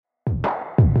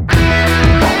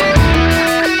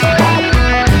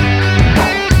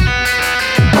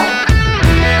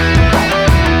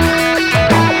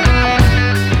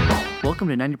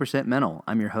to 90% Mental.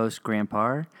 I'm your host, Graham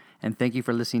Parr, and thank you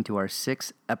for listening to our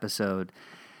 6th episode.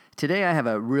 Today I have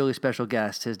a really special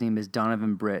guest. His name is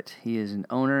Donovan Britt. He is an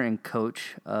owner and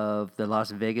coach of the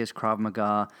Las Vegas Krav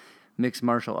Maga Mixed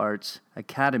Martial Arts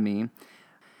Academy.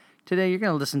 Today you're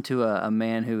going to listen to a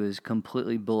man who is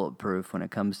completely bulletproof when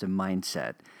it comes to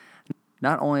mindset.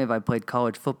 Not only have I played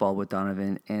college football with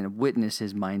Donovan and witnessed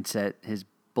his mindset, his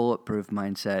bulletproof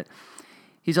mindset,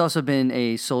 he's also been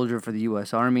a soldier for the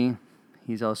U.S. Army.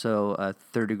 He's also a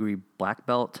third-degree black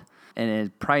belt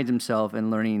and prides himself in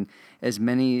learning as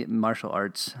many martial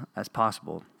arts as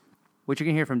possible. What you're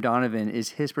going to hear from Donovan is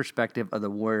his perspective of the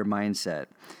warrior mindset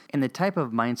and the type of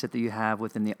mindset that you have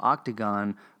within the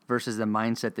octagon versus the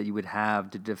mindset that you would have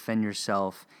to defend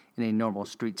yourself in a normal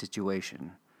street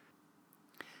situation.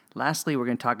 Lastly, we're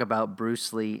going to talk about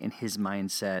Bruce Lee and his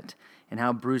mindset and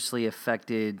how Bruce Lee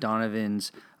affected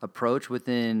Donovan's approach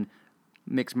within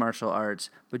mixed martial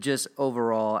arts, but just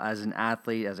overall as an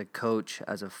athlete, as a coach,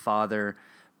 as a father.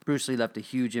 Bruce Lee left a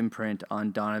huge imprint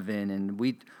on Donovan, and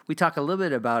we talk a little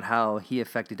bit about how he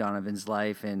affected Donovan's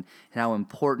life and how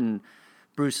important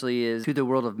Bruce Lee is to the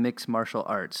world of mixed martial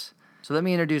arts. So let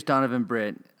me introduce Donovan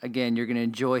Britt. Again, you're going to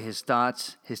enjoy his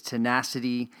thoughts, his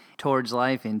tenacity towards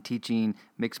life and teaching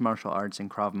mixed martial arts and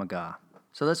Krav Maga.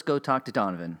 So let's go talk to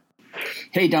Donovan.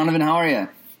 Hey, Donovan, how are you?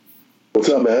 What's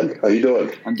up, man? How you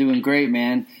doing? I'm doing great,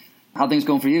 man. How things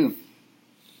going for you?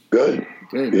 Good.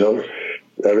 Good. You know,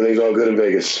 everything's all good in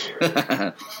Vegas.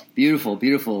 Beautiful,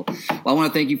 beautiful. Well, I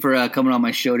want to thank you for coming on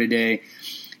my show today.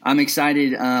 I'm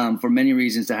excited for many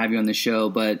reasons to have you on the show,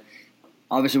 but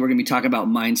obviously we're going to be talking about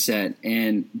mindset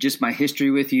and just my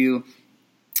history with you,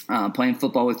 playing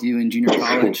football with you in junior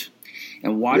college,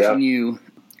 and watching you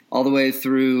all the way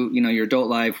through, your adult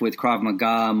life with Krav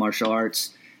Maga, martial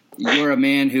arts. You're a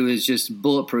man who is just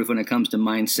bulletproof when it comes to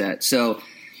mindset. So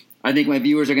I think my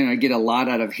viewers are going to get a lot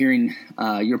out of hearing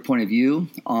your point of view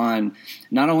on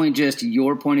not only just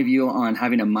your point of view on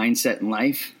having a mindset in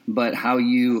life, but how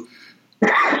your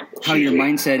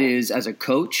mindset is as a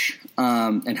coach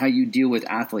and how you deal with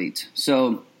athletes.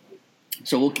 So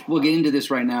we'll get into this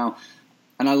right now.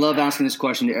 And I love asking this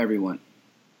question to everyone.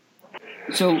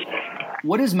 So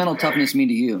what does mental toughness mean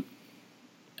to you?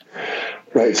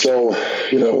 Right. So,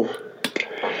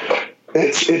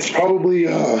 it's probably,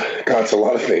 it's a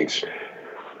lot of things,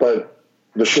 but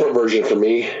the short version for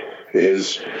me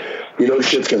is,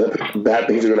 bad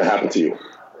things are going to happen to you.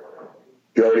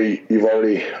 You've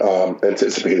already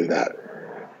anticipated that.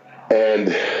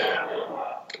 And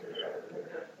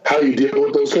how you deal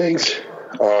with those things,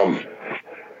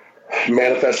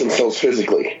 manifest themselves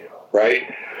physically. Right.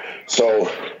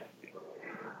 So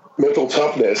mental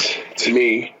toughness to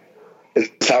me is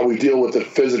how we deal with the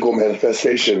physical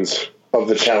manifestations of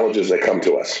the challenges that come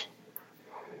to us.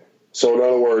 So in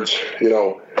other words,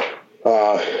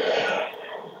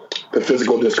 the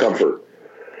physical discomfort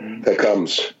that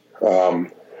comes,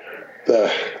 the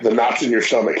knots in your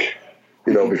stomach,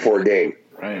 before a game,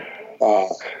 right.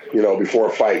 Before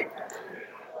a fight,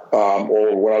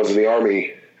 or when I was in the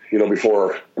Army,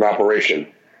 before an operation.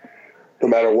 No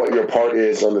matter what your part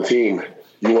is on the team,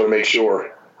 you want to make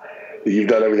sure that you've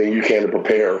done everything you can to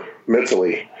prepare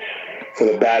mentally for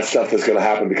the bad stuff that's going to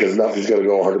happen, because nothing's going to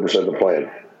go 100% to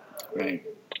plan. Right.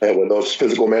 And when those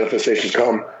physical manifestations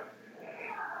come,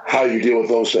 how you deal with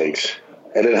those things,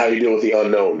 and then how you deal with the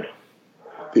unknown.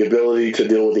 The ability to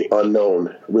deal with the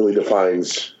unknown really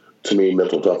defines, to me,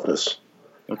 mental toughness.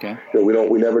 Okay.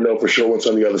 We never know for sure what's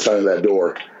on the other side of that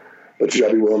door, but you got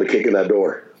to be willing to kick in that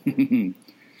door.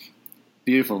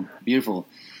 Beautiful, beautiful.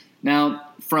 Now,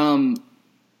 from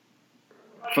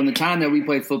the time that we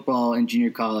played football in junior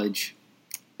college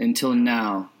until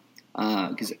now,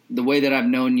 because the way that I've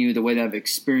known you, the way that I've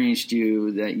experienced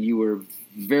you, that you were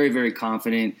very, very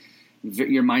confident,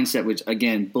 your mindset was,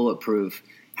 again, bulletproof.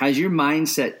 Has your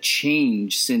mindset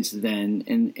changed since then?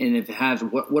 And if it has,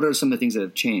 what are some of the things that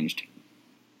have changed?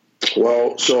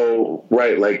 Well, so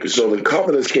the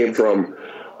confidence came from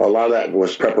a lot of that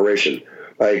was preparation.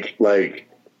 Like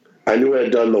I knew I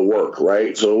had done the work,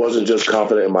 right? So it wasn't just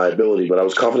confident in my ability, but I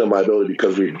was confident in my ability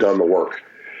because we'd done the work,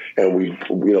 and we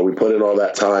put in all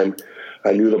that time.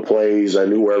 I knew the plays, I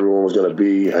knew where everyone was going to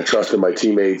be. I trusted my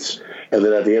teammates, and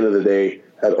then at the end of the day,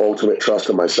 had ultimate trust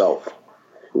in myself,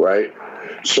 right?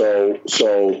 So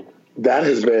that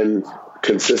has been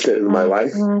consistent in my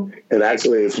life, and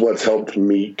actually, it's what's helped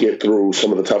me get through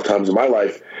some of the tough times in my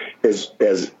life. Is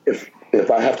if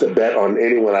I have to bet on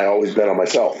anyone, I always bet on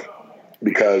myself,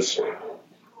 because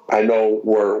I know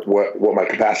what my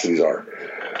capacities are.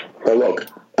 And look,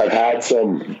 I've had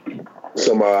some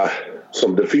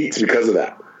defeats because of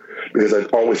that. because I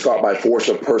always thought by force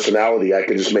of personality I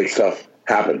could just make stuff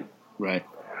happen. Right.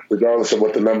 Regardless of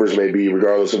what the numbers may be,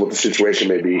 regardless of what the situation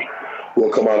may be,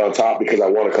 we'll come out on top because I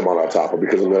want to come out on top, or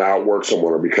because I'm going to outwork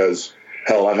someone, or because,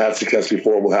 hell, I've had success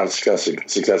before, we'll have success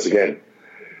again.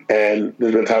 And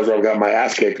there's been times where I've got my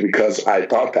ass kicked because I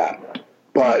thought that.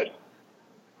 But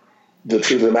the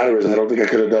truth of the matter is I don't think I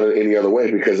could have done it any other way,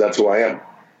 because that's who I am.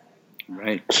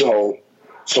 Right. So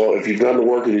if you've done the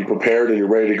work and you're prepared and you're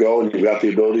ready to go and you've got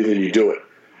the ability, then you do it.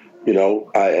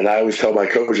 And I always tell my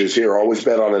coaches here, always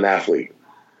bet on an athlete.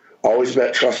 Always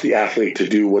trust the athlete to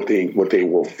do what they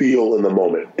will feel in the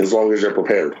moment, as long as they're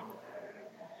prepared.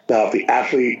 Now, if the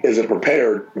athlete isn't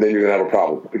prepared, then you're going to have a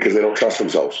problem, because they don't trust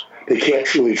themselves. They can't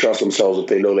truly trust themselves if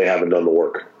they know they haven't done the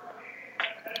work.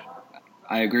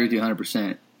 I agree with you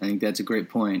 100%. I think that's a great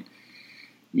point.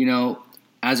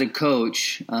 As a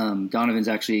coach, Donovan's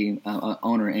actually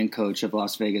owner and coach of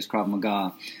Las Vegas Krav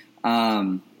Maga.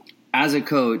 As a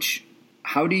coach,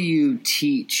 how do you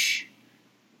teach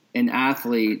an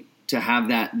athlete to have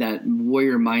that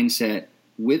warrior mindset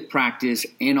with practice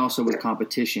and also with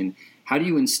competition? How do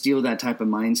you instill that type of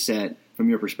mindset from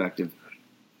your perspective?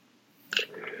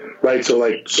 Right. So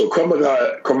Krav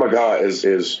Maga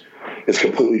is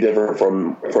completely different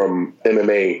from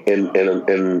MMA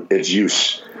in its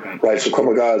use. Right. So Krav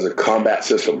Maga is a combat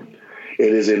system.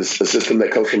 It is a system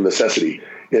that comes from necessity.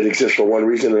 It exists for one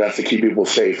reason, and that's to keep people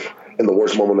safe in the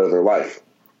worst moment of their life.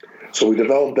 So we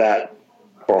developed that,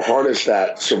 or harness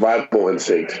that survival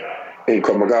instinct in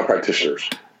Krav Maga practitioners.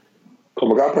 Krav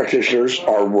Maga practitioners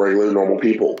are regular, normal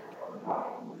people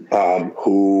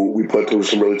who we put through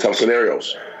some really tough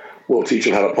scenarios. We'll teach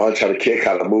them how to punch, how to kick,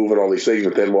 how to move, and all these things,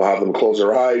 but then we'll have them close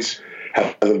their eyes,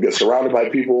 have them get surrounded by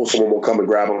people. Someone will come and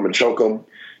grab them and choke them,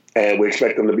 and we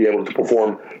expect them to be able to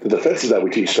perform the defenses that we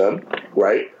teach them,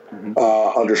 right,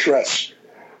 under stress.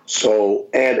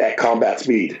 And at combat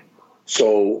speed.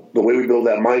 So the way we build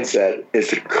that mindset is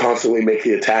to constantly make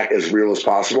the attack as real as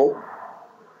possible,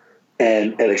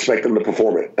 and expect them to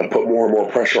perform it and put more and more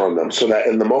pressure on them, so that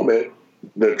in the moment,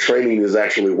 the training is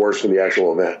actually worse than the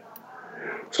actual event.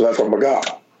 So that's what Maga.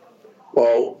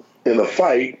 Well, in the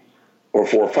fight, or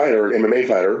for a fighter, an MMA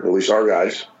fighter, at least our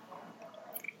guys,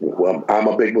 I'm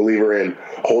a big believer in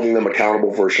holding them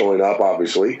accountable for showing up,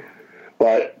 obviously,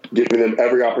 but giving them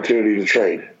every opportunity to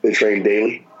train. They train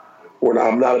daily.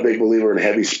 I'm not a big believer in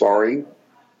heavy sparring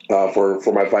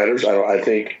for my fighters. I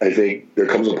think there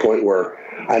comes a point where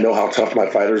I know how tough my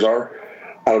fighters are.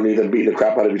 I don't need them beating the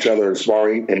crap out of each other and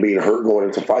sparring and being hurt going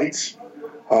into fights.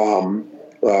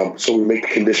 So we make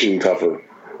the conditioning tougher.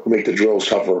 We make the drills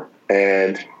tougher,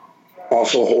 and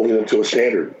also holding them to a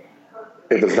standard.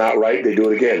 If it's not right, they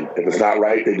do it again. If it's not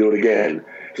right, they do it again.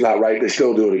 If it's not right, they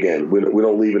still do it again. We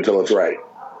don't leave until it's right.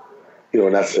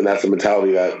 And that's the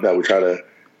mentality that we try to,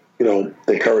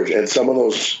 encourage. And some of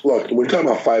those, look, when we're talking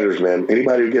about fighters, man,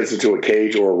 anybody who gets into a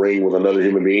cage or a ring with another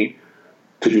human being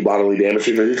to do bodily damage,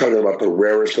 you're talking about the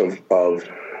rarest of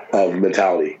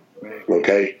mentality.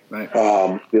 Okay? Right.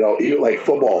 Even like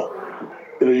football,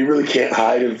 you really can't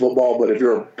hide in football, but if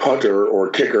you're a punter or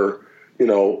a kicker,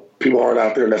 people aren't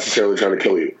out there necessarily trying to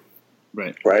kill you.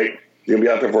 Right. Right? You're going to be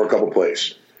out there for a couple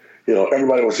plays.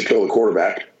 Everybody wants to kill the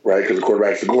quarterback, right? Because the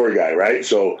quarterback's the glory guy, right?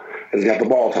 So, and he's got the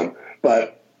ball all the time.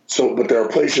 But there are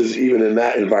places, even in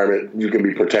that environment, you can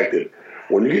be protected.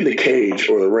 When you get in the cage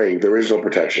or the ring, there is no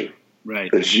protection. Right.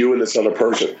 It's you and this other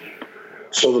person.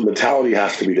 So the mentality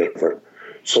has to be different.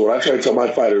 So what I try to tell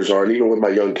my fighters are, and even with my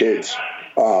young kids,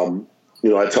 I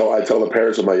tell the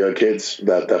parents of my young kids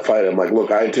that fight, I'm like,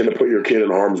 look, I intend to put your kid in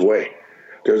harm's way.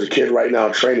 There's a kid right now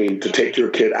training to take your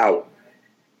kid out.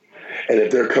 And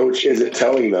if their coach isn't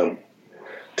telling them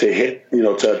to hit,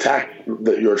 to attack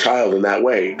your child in that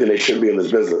way, then they shouldn't be in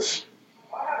this business.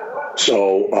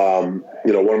 So,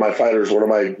 one of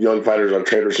my young fighters, I've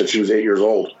trained her since she was 8 years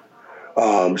old.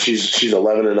 She's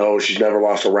 11-0. She's never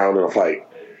lost a round in a fight.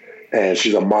 And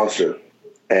she's a monster.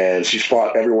 And she's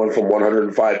fought everyone from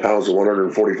 105 pounds to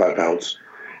 145 pounds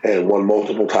and won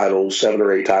multiple titles, 7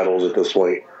 or 8 titles at this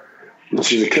point. And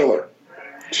she's a killer.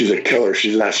 She's a killer.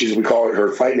 We call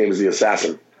her fight name is the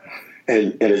Assassin.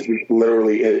 And it's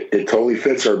literally, it totally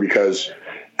fits her, because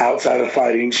outside of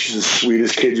fighting, she's the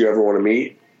sweetest kid you ever want to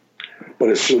meet. But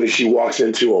as soon as she walks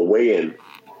into a weigh-in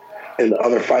and the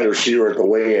other fighters see her at the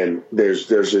weigh-in, there's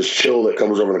this chill that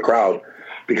comes over the crowd,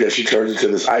 because she turns into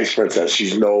this ice princess.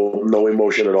 She's no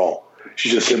emotion at all.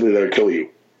 She's just simply there to kill you.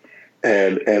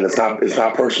 And it's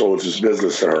not personal, it's just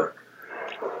business to her.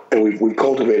 And we've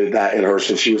cultivated that in her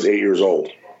since she was 8 years old.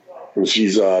 And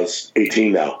she's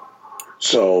 18 now.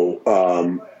 So,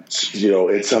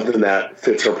 it's something that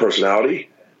fits her personality,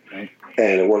 and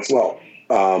it works well.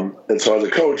 And so as a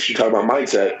coach, you talk about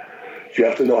mindset, you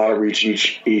have to know how to reach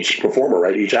each performer,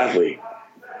 right? Each athlete.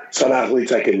 Some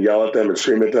athletes, I can yell at them and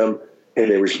scream at them, and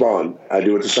they respond. I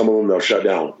do it to some of them; they'll shut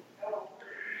down.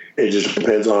 It just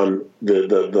depends on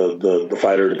the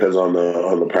fighter. Depends on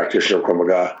the practitioner, Krav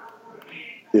Maga.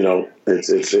 You know, it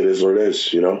is what it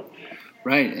is. You know,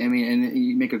 right? I mean, and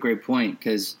you make a great point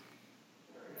because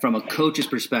from a coach's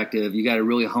perspective, you got to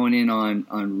really hone in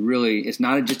on really. It's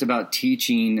not just about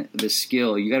teaching the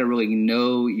skill. You got to really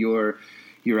know your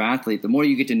athlete. The more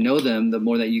you get to know them, the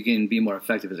more that you can be more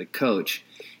effective as a coach.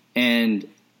 And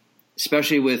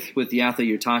especially with the athlete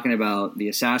you're talking about, the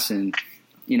assassin,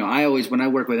 you know, when I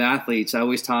work with athletes, I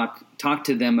always talk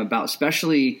to them about,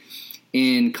 especially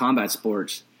in combat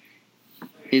sports,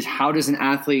 is how does an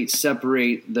athlete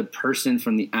separate the person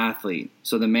from the athlete?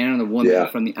 So the man or the woman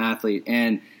from the athlete.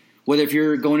 And whether if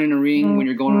you're going in a ring, when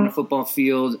you're going on a football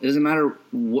field, it doesn't matter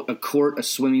what, a court, a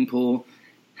swimming pool,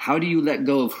 how do you let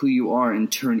go of who you are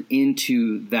and turn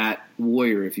into that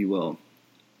warrior, if you will?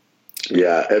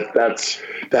 Yeah, that's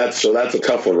a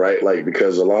tough one, right? Like,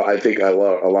 because I think a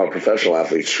lot of professional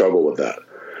athletes struggle with that.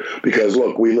 Because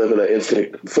look, we live in an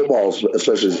instant football,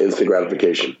 especially is instant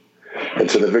gratification, and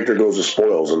to the victor goes the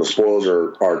spoils, and the spoils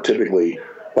are typically,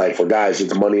 like, for guys,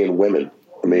 it's money and women.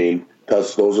 I mean,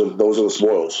 those are the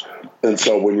spoils. And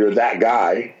so when you're that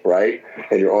guy, right,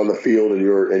 and you're on the field and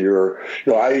you're you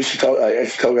know, I used to tell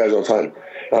guys all the time.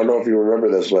 I don't know if you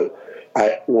remember this, but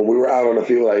when we were out on the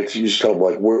field, I used to tell them,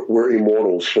 like, we're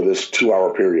immortals for this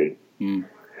 2-hour period. And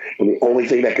the only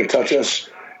thing that can touch us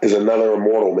is another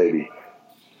immortal, maybe.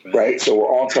 Right? So we're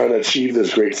all trying to achieve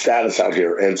this great status out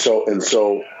here. And so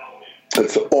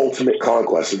it's the ultimate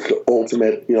conquest. It's the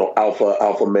ultimate, you know,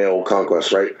 alpha male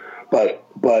conquest, right? But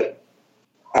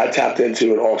I tapped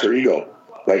into an alter ego.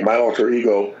 Like, my alter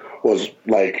ego was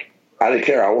like, I didn't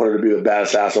care. I wanted to be the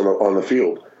baddest ass on the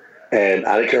field. And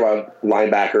I didn't care about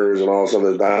linebackers and all this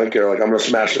other. I didn't care. Like, I'm going to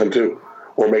smash them too,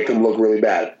 or make them look really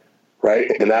bad,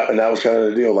 right? And that was kind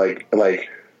of the deal. Like,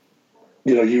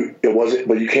 you know, it wasn't.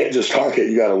 But you can't just talk it.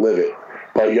 You got to live it.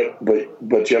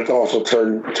 But you have to also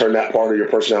turn that part of your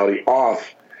personality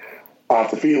off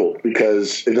the field,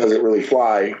 because it doesn't really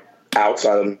fly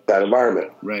outside of that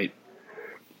environment. Right.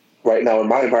 Right now, in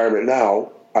my environment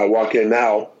now, I walk in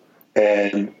now,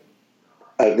 and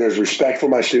there's respect for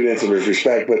my students, and there's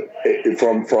respect, but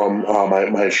from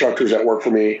my instructors that work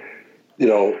for me, you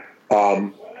know,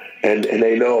 and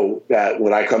they know that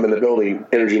when I come in the building,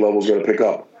 energy level is going to pick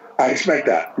up. I expect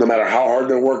that. No matter how hard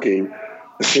they're working,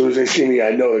 as soon as they see me,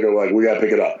 I know they're going to be like, we got to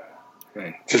pick it up.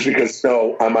 Right. Just because,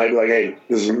 I might be like, hey,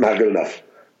 this is not good enough.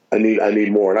 I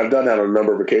need more. And I've done that on a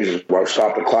number of occasions where I've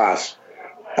stopped a class.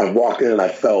 I've walked in and I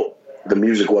felt the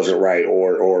music wasn't right,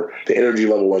 or the energy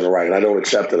level wasn't right, and I don't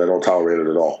accept it. I don't tolerate it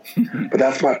at all. But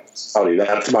that's my personality.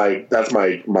 That's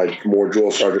my more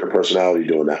drill sergeant personality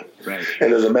doing that. Right.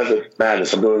 And there's a method of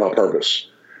madness. I'm doing it on purpose.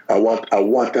 I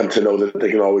want them to know that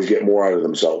they can always get more out of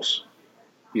themselves.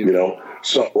 Beautiful. You know,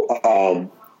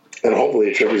 so and hopefully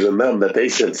it triggers in them that they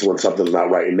sense when something's not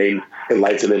right, and it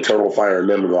lights an internal fire in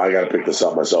them and go, I got to pick this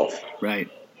up myself. Right.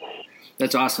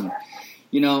 That's awesome.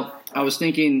 You know, I was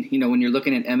thinking, you know, when you're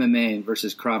looking at MMA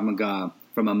versus Krav Maga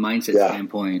from a mindset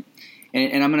standpoint,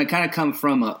 and I'm going to kind of come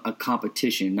from a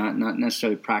competition, not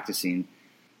necessarily practicing,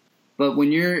 but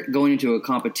when you're going into a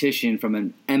competition from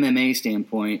an MMA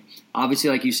standpoint, obviously,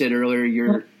 like you said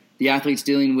earlier, the athlete's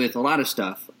dealing with a lot of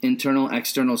stuff, internal,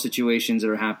 external situations that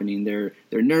are happening. They're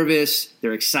nervous,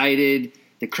 they're excited,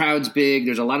 the crowd's big,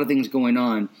 there's a lot of things going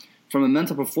on. From a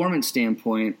mental performance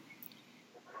standpoint,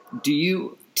 do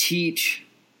you teach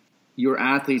your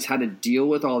athletes how to deal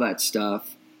with all that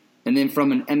stuff? And then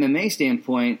from an MMA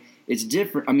standpoint, it's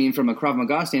different. I mean, from a Krav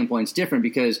Maga standpoint, it's different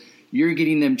because you're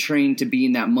getting them trained to be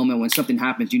in that moment when something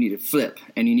happens, you need to flip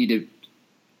and you need to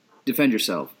defend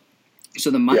yourself.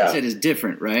 So the mindset is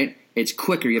different, right? It's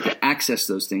quicker. You have to access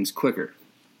those things quicker.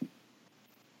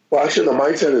 Well, actually, the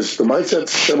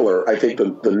mindset's similar. I think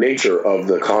the nature of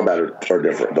the combat are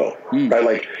different, though. Right?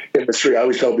 Like in the street, I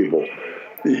always tell people,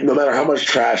 no matter how much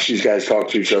trash these guys talk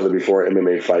to each other before an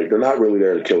MMA fight, they're not really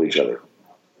there to kill each other.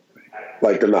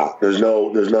 Like, they're not. There's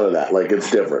none of that. Like,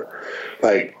 it's different.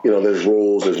 Like, you know, there's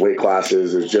rules, there's weight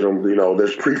classes, there's general, you know,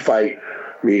 there's pre-fight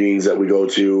meetings that we go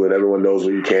to, and everyone knows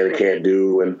what you can and can't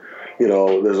do, and you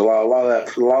know, there's a lot of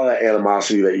that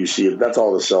animosity that you see. That's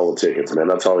all to sell the tickets, man.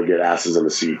 That's all to get asses in the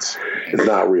seats. It's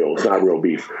not real. It's not real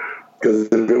beef. Because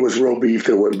if it was real beef,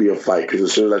 there wouldn't be a fight. Because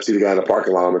as soon as I see the guy in the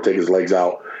parking lot, I'm gonna take his legs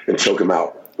out and choke him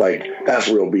out. Like, that's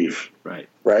real beef. Right.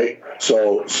 Right.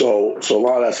 So a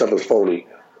lot of that stuff is phony.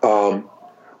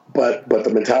 but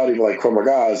the mentality of like Krav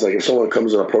Maga is like if someone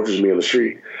comes and approaches me on the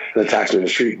street and attacks me in the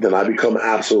street, then I become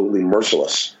absolutely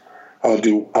merciless. I'll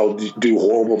do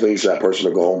horrible things to that person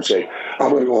to go home and say, I'm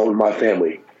going to go home with my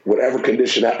family. Whatever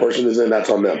condition that person is in, that's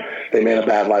on them. They made a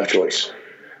bad life choice.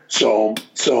 So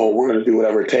we're going to do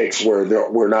whatever it takes.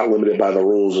 We're not limited by the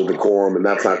rules of decorum, and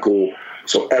that's not cool.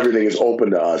 So everything is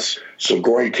open to us. So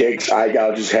groin kicks, eye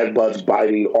gouges, headbutts,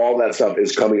 biting, all that stuff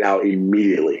is coming out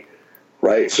immediately,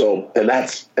 right? So and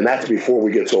that's before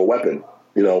we get to a weapon.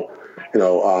 We do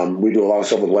a lot of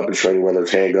stuff with weapons training, whether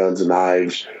it's handguns and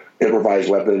knives, improvised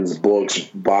weapons, books,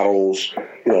 bottles,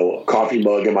 coffee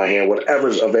mug in my hand,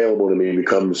 whatever's available to me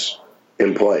becomes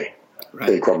in play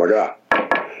in Krav Maga.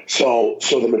 So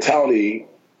the mentality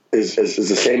is the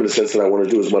same in the sense that I want to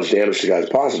do as much damage to guys as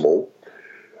possible,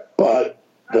 but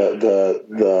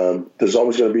there's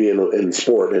always going to be in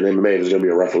sport and MMA, there's going to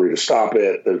be a referee to stop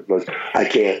it. I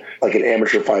can't, like an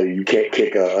amateur fighter, you can't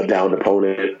kick a downed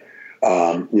opponent,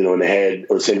 in the head,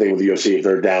 or the same thing with the UFC. If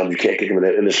they're down, you can't kick them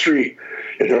in the street.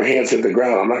 If their hands hit the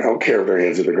ground, I don't care if their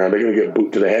hands hit the ground. They're going to get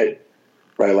boot to the head,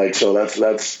 right? Like, so that's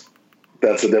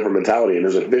a different mentality, and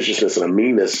there's a viciousness and a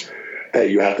meanness that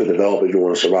you have to develop if you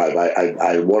want to survive.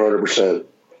 I 100%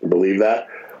 believe that.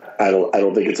 I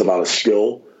don't think it's about a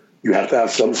skill. You have to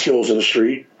have some skills in the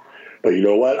street, but you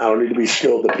know what? I don't need to be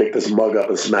skilled to pick this mug up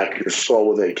and smack your skull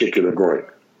with it and kick you in the groin.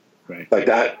 Right. Like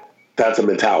that. That's a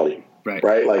mentality.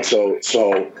 Right. Like so,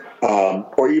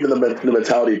 or even the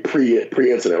mentality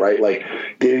pre-incident, right? Like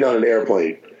getting on an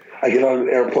airplane. I get on an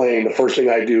airplane. The first thing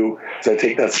I do is I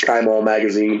take that Sky Mall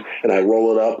magazine and I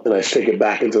roll it up and I stick it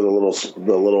back into the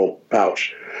little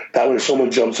pouch. That way, if someone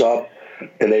jumps up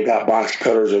and they've got box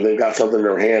cutters or they've got something in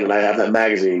their hand and I have that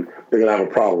magazine, they're gonna have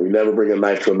a problem. You never bring a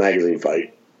knife to a magazine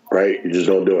fight, right? You just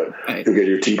don't do it. Right. You'll get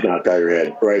your teeth knocked out of your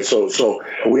head, right? So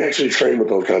we actually train with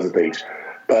those kinds of things.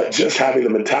 But just having the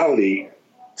mentality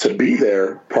to be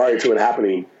there prior to it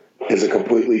happening is a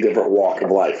completely different walk of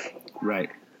life. Right.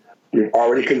 You've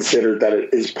already considered that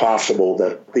it is possible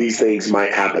that these things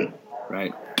might happen.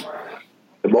 Right.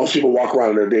 And most people walk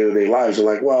around in their day-to-day lives and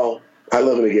like, well, I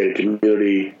live in a gated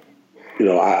community.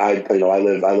 I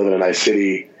live in a nice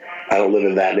city. I don't live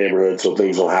in that neighborhood, so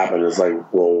things don't happen. It's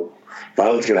like, well,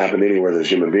 violence can happen anywhere there's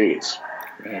human beings.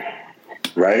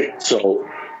 Right? So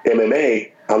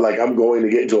MMA, I'm going to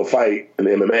get into a fight in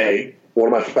MMA. One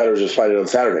of my fighters is fighting on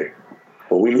Saturday.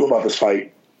 Well, we knew about this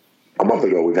fight a month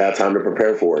ago. We've had time to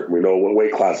prepare for it. We know what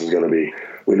weight class is going to be.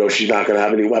 We know she's not going to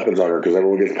have any weapons on her because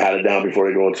everyone gets patted down before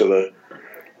they go into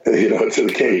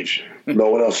the cage. No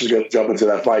one else is going to jump into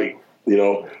that fight,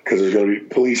 because there's going to be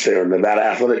police there, and Nevada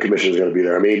Athletic Commission is going to be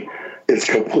there. I mean, it's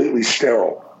completely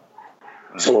sterile.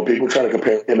 So when people try to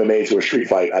compare MMA to a street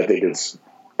fight, I think it's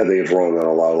wrong on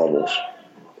a lot of levels.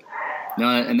 No,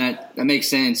 and that makes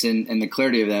sense, and the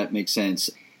clarity of that makes sense.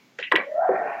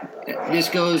 This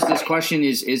question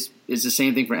is the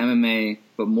same thing for MMA,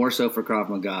 but more so for Krav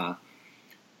Maga.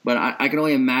 But I can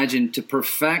only imagine to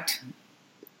perfect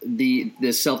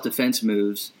the self-defense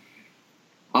moves,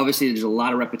 obviously there's a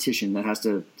lot of repetition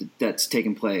that's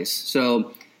taken place.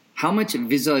 So how much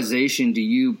visualization do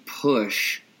you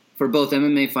push for both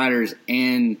MMA fighters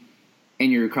and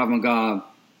your Krav Maga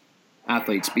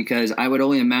athletes? Because I would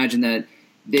only imagine that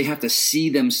they have to see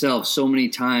themselves so many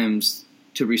times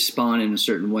to respond in a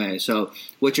certain way. So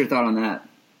what's your thought on that?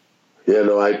 Yeah,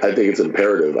 no, I think it's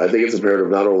imperative. I think it's imperative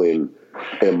not only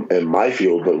in my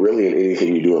field, but really in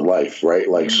anything you do in life, right?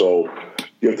 Like, so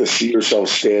you have to see yourself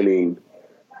standing,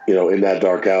 in that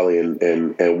dark alley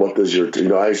and what does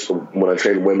when I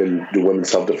train women, do women's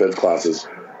self-defense classes,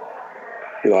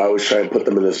 I always try and put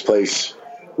them in this place.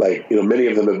 Like, many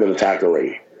of them have been attacked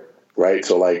already, right?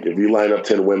 So like if you line up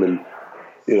 10 women,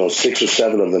 6 or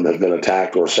 7 of them have been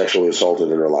attacked or sexually assaulted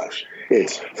in their lives.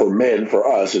 It's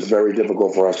for us, it's very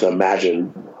difficult for us to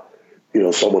imagine,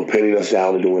 someone pinning us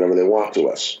down and doing whatever they want to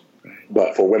us.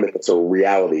 But for women, it's a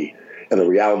reality, and a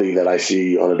reality that I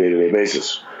see on a day-to-day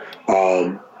basis.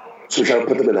 So we try to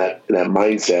put them in that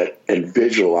mindset and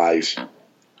visualize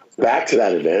back to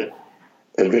that event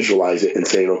and visualize it and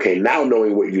saying, okay, now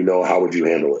knowing what you know, how would you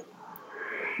handle it?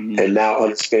 Mm-hmm. And now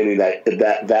understanding that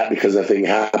because that thing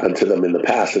happened to them in the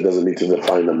past, it doesn't need to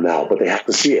define them now, but they have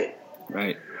to see it.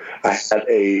 Right. I had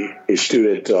a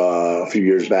student a few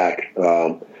years back.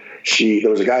 There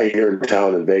was a guy here in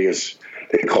town in Vegas.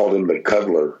 They called him the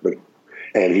cuddler,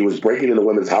 and he was breaking into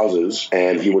women's houses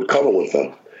and he would cuddle with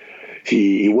them.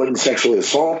 He wouldn't sexually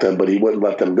assault them, but he wouldn't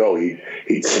let them go.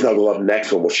 He'd snuggle up next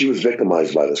to them. Well, she was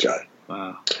victimized by this guy.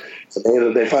 Wow. So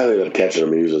they finally ended up catching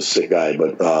him. He was a sick guy,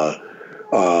 but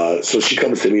so she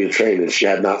comes to me to train, and she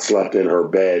had not slept in her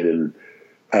bed, and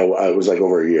I was like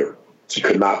over a year. She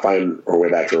could not find her way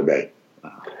back to her bed.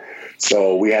 Wow.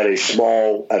 So we had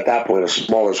at that point, a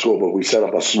smaller school, but we set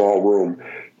up a small room,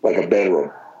 like a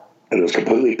bedroom. And it was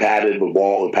completely padded with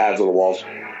pads on the walls.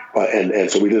 And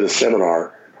so we did a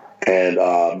seminar and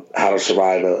how to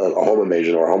survive a home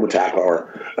invasion or a home attack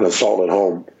or an assault at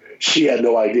home. She had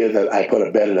no idea that I put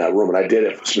a bed in that room, and I did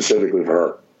it specifically for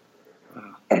her.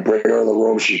 Wow. I bring her in the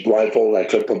room. She's blindfolded. I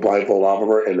took the blindfold off of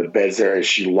her, and the bed's there, and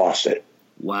she lost it.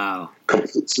 Wow.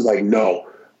 She's like, no.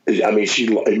 I mean, she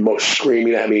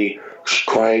screaming at me,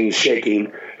 crying,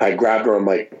 shaking. I grabbed her. I'm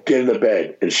like, get in the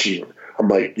bed. And I'm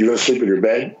like, you're going to sleep in your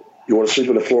bed? You want to sleep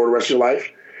on the floor the rest of your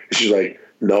life? And she's like,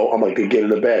 no. I'm like, then get in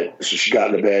the bed. So she got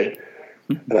in the bed,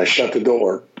 and I shut the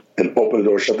door and opened the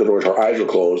door, shut the door. Her eyes were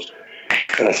closed.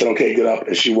 And I said, okay, get up.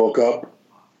 And she woke up,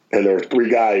 and there were 3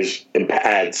 guys in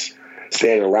pads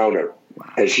standing around her.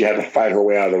 Wow. And she had to fight her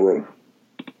way out of the room.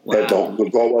 Wow. And the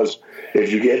goal was,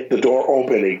 if you get the door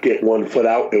open and get 1 foot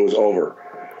out, it was over.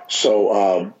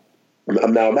 So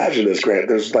now imagine this, Grant.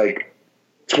 There's like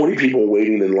 20 people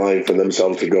waiting in line for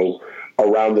themselves to go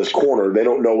around this corner. They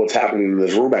don't know what's happening in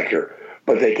this room back here,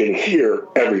 but they can hear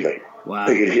everything. Wow.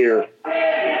 They can hear,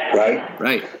 right?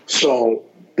 Right. So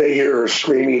they hear her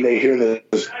screaming. They hear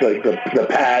the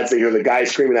pads. They hear the guy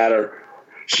screaming at her.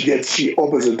 She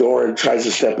opens the door and tries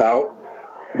to step out.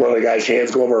 One of the guy's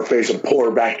hands go over her face and pull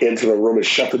her back into the room and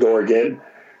shut the door again.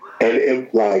 And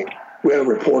we had a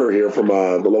reporter here from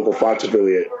the local Fox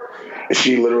affiliate, and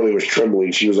she literally was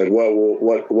trembling. She was like,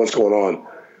 what's going on?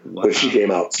 Wow. But she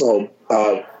came out. So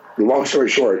long story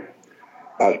short,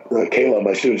 Kayla,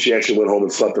 my student, she actually went home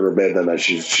and slept in her bed that night.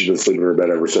 She's been sleeping in her bed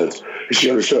ever since. And she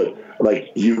understood. I'm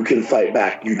like, you can fight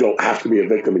back. You don't have to be a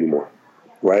victim anymore,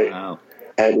 right? Wow.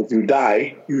 And if you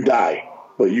die, you die.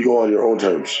 But you go on your own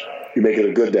terms. You make it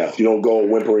a good death. You don't go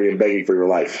whimpering and begging for your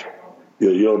life.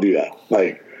 You don't do that.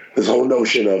 Like this whole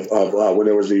notion of when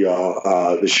there was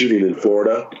the shooting in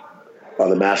Florida,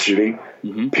 the mass shooting,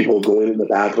 people going in the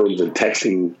bathrooms and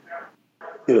texting,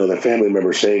 their family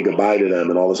members saying goodbye to them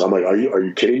and all this. I'm like, are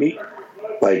you kidding me?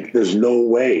 Like, there's no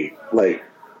way. Like,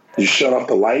 you shut off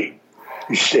the light,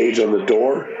 you stage on the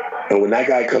door, and when that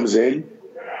guy comes in,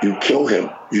 you kill him.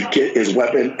 You get his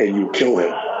weapon and you kill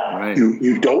him. Right.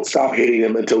 You don't stop hitting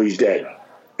him until he's dead.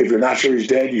 If you're not sure he's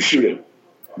dead, you shoot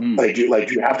him. Like you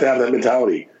have to have that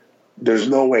mentality. There's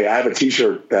no way. I have a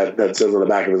T-shirt that says on the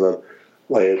back of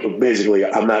it, basically,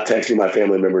 I'm not texting my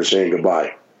family members saying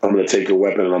goodbye. I'm going to take your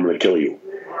weapon and I'm going to kill you.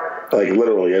 Like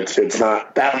literally, it's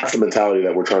not. That's the mentality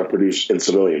that we're trying to produce in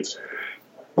civilians.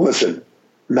 Listen,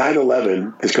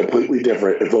 9/11 is completely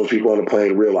different. If those people on the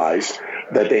plane realized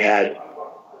that they had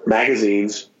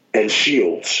magazines and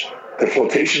shields. The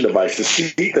flotation device, the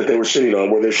seat that they were sitting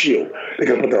on, were their shield. They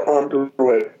could put their arm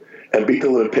through it and beat the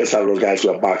living piss out of those guys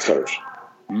who have box cutters.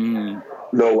 No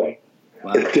way.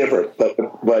 Wow. It's different,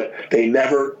 but they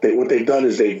never. What they've done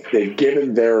is they've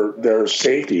given their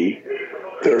safety,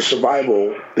 their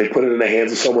survival. They put it in the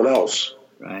hands of someone else.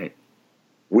 Right.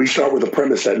 We start with the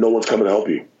premise that no one's coming to help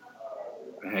you.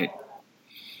 Right.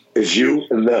 It's you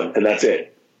and them, and that's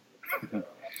it.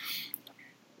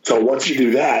 So once you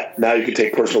do that, now you can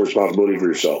take personal responsibility for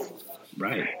yourself.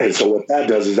 Right. And so what that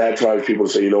does is that drives people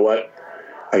to say, you know what?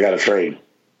 I got to train.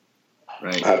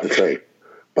 Right. I have to train.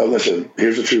 But listen,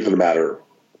 here's the truth of the matter.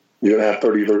 You're going to have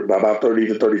about 30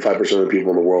 to 35% of the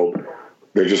people in the world,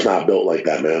 they're just not built like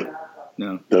that, man.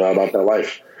 No. They're not about that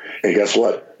life. And guess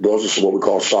what? Those are what we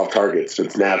call soft targets.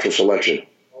 It's natural selection.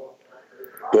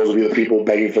 Those will be the people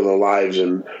begging for their lives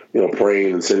and,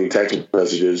 praying and sending text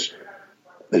messages.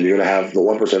 Then you're going to have the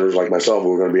 1%ers like myself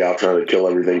who are going to be out trying to kill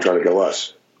everything, trying to kill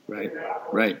us. Right,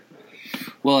 right.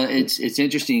 Well, it's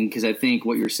interesting because I think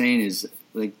what you're saying is,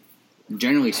 like,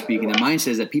 generally speaking, the mindset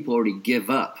is that people already give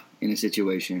up in a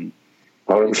situation.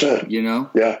 100%.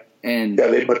 Yeah. And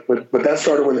but that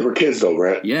started when they were kids, though,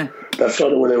 Grant. Yeah. That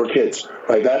started when they were kids.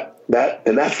 Like that,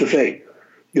 and that's the thing.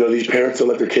 These parents that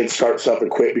let their kids start stuff and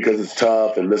quit because it's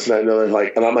tough and this and that and the other.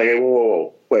 And I'm like, hey,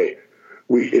 whoa, wait.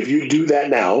 If you do that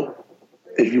now.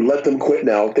 If you let them quit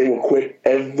now, they will quit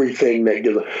everything that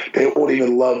gives them. They won't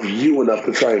even love you enough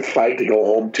to try and fight to go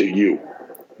home to you,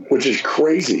 which is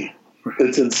crazy.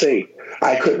 It's insane.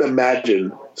 I couldn't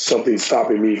imagine something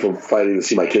stopping me from fighting to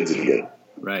see my kids again.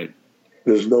 Right.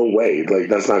 There's no way. Like,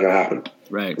 that's not going to happen.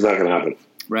 Right. It's not going to happen.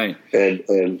 Right.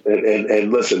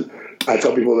 And listen, I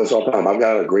tell people this all the time. I've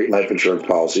got a great life insurance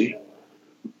policy.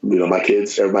 My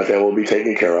kids, my family will be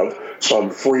taken care of. So I'm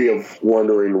free of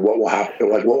wondering what will happen.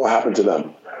 Like, what will happen to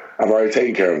them? I've already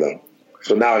taken care of them.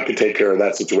 So now I can take care of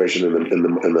that situation in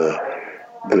the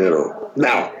interim.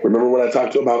 Now, remember what I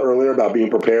talked about earlier about being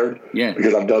prepared? Yeah.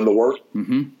 Because I've done the work?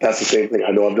 Mm-hmm. That's the same thing.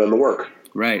 I know I've done the work.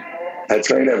 Right. I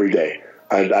train every day.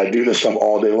 I do this stuff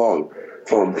all day long,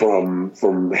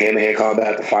 from hand-to-hand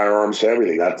combat to firearms to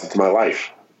everything. That's my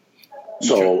life.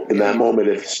 So in that moment,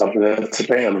 if something hits the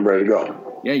fan, I'm ready to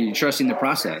go. Yeah, you're trusting the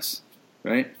process,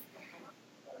 right?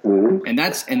 Mm-hmm. And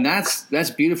that's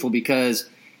beautiful, because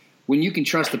when you can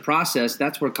trust the process,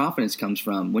 that's where confidence comes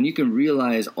from. When you can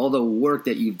realize all the work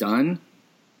that you've done.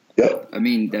 Yep. I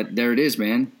mean, there it is,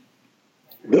 man.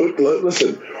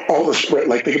 Listen, all the sprint,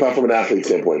 like think about it from an athlete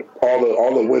standpoint,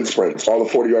 all the wind sprints, all the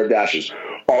 40-yard dashes,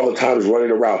 all the times running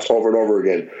the routes over and over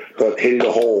again, hitting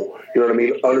the hole, you know what I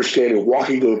mean? Understanding,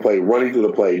 walking through the play, running through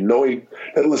the play, knowing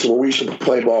that, listen, when we used to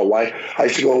play ball, I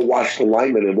used to go and watch the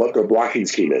linemen and what their blocking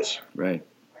scheme is. Right.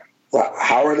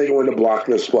 How are they going to block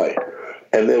this play?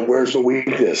 And then where's the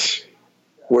weakness?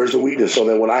 Where's the weakness? So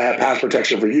then when I had pass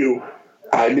protection for you,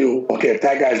 I knew, okay, if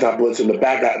that guy's not blitzing, the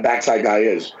backside guy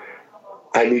is.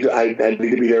 I need to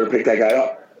be there to pick that guy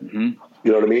up. Mm-hmm.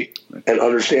 You know what I mean? And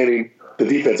understanding the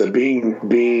defense and being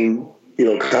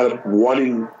kind of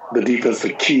wanting the defense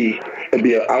to key and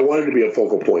I wanted to be a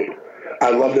focal point. I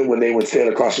loved it when they would stand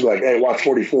across and be like, hey, watch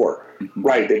 44. Mm-hmm.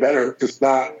 Right. They better, it's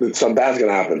not that something bad's going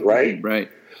to happen. Right. Right.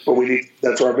 But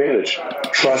that's our advantage.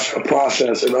 Trust the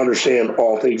process and understand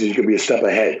all things. You can be a step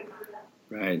ahead.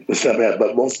 Right. A step ahead.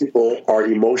 But most people are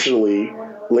emotionally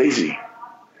lazy.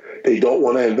 They don't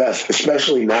want to invest,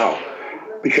 especially now,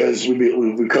 because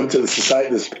we come to the society,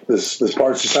 this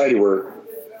part of society where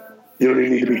you don't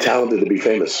even need to be talented to be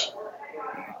famous.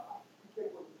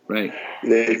 Right.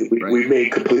 We've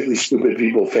made completely stupid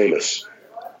people famous,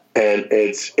 and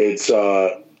it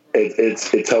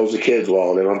tells the kids,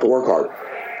 well, they don't have to work hard.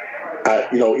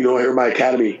 Here in my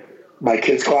academy, my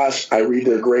kids' class, I read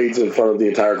their grades in front of the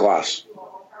entire class.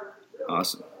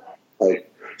 Awesome.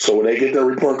 So when they get their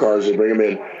report cards, they bring them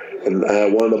in. And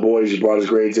one of the boys, he brought his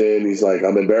grades in. He's like,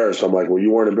 I'm embarrassed. I'm like, well,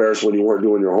 you weren't embarrassed when you weren't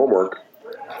doing your homework.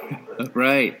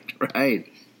 Right.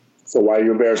 So why are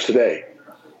you embarrassed today?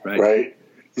 Right?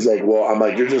 He's like, well, I'm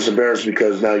like, you're just embarrassed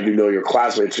because now you know your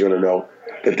classmates are going to know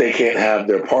that they can't have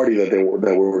their party that we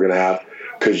were going to have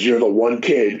because you're the one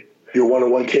kid. You're one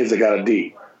of one kids that got a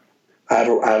D. I have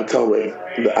to tell them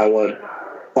I want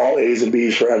all A's and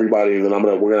B's for everybody, and then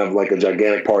we're going to have like a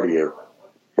gigantic party here,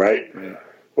 right?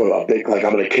 Well, I'm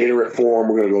going to cater it for them.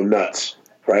 We're going to go nuts,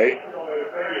 right?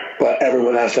 But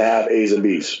everyone has to have A's and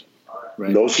B's.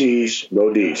 Right. No C's,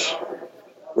 no D's,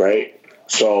 right?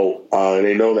 So, and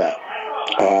they know that.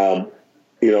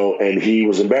 And he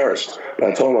was embarrassed. But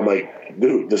I told him, I'm like,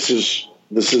 dude, this is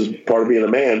part of being a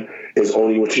man is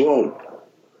owning what you own.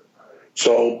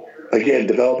 So, again,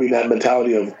 developing that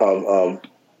mentality of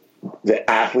the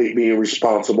athlete being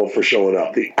responsible for showing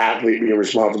up, the athlete being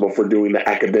responsible for doing the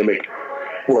academic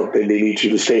work that they need you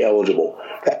to stay eligible.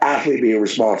 The athlete being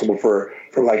responsible for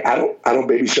like, I don't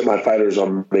babysit my fighters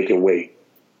on making weight.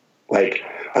 Like,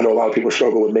 I know a lot of people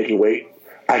struggle with making weight.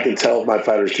 I can tell if my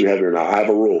fighter's too heavy or not. I have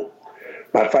a rule.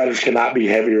 My fighters cannot be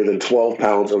heavier than 12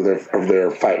 pounds of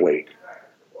their fight weight.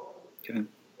 Okay.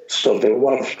 So if they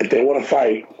want to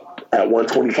fight at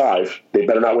 125, they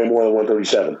better not weigh more than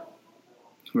 137.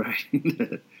 Right.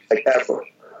 Like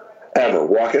ever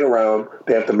walking around,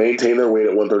 they have to maintain their weight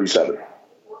at 137.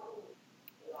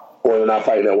 Or they're not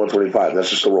fighting at 125. That's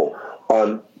just the rule.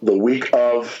 On the week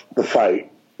of the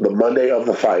fight, the Monday of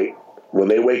the fight, when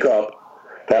they wake up,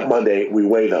 that Monday, we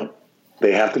weigh them.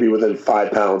 They have to be within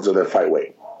 5 pounds of their fight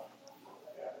weight.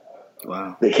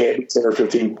 Wow. They can't be 10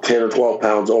 or 12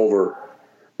 pounds over,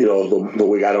 the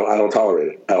week. I don't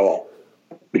tolerate it at all.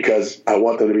 Because I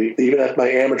want them to be, even at my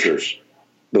amateurs,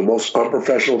 the most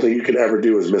unprofessional thing you can ever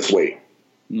do is miss weight.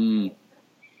 Mm.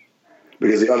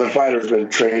 Because the other fighter's been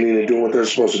training and doing what they're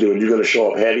supposed to do, and you're going to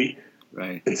show up heavy.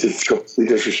 Right. It's completely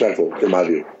disrespectful, in my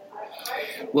view.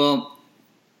 Well,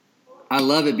 I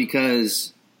love it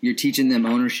because you're teaching them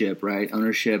ownership, right?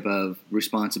 Ownership of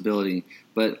responsibility.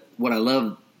 But what I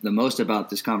love the most about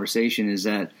this conversation is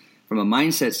that from a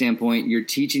mindset standpoint, you're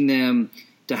teaching them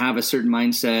to have a certain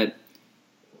mindset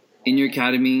in your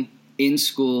academy, in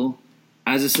school,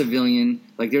 as a civilian.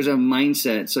 Like, there's a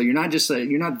mindset. So you're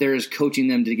not there as coaching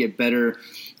them to get better,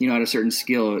 at a certain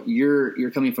skill.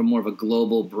 You're coming from more of a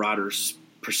global, broader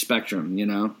spectrum,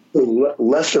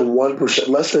 Less than 1%,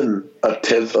 less than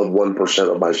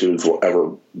 0.1% of my students will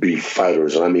ever be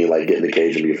fighters, and I mean like get in the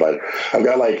cage and be a fighter. I've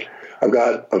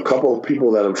got a couple of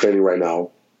people that I'm training right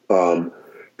now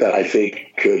that I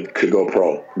think could go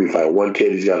pro, be a fighter. One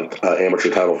kid, he's got an amateur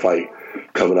title fight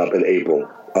coming up in April.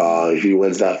 If he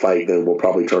wins that fight, then we'll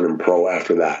probably turn him pro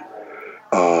after that.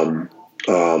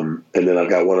 And then I've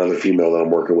got one other female that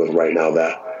I'm working with right now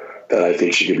that I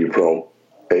think she could be pro,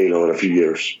 in a few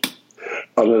years.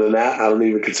 Other than that, I don't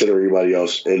even consider anybody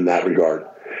else in that regard.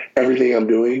 Everything I'm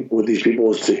doing with these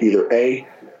people is to either A,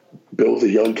 build the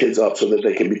young kids up so that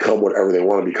they can become whatever they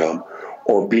want to become,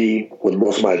 or B, with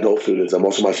most of my adult students, and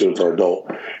most of my students are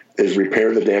adult, is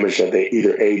repair the damage that they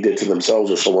either A, did to themselves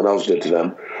or someone else did to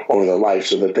them over their life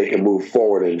so that they can move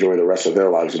forward and enjoy the rest of their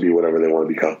lives and be whatever they want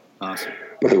to become. Awesome.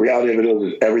 But the reality of it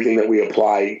is everything that we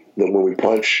apply, that when we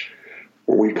punch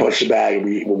the bag,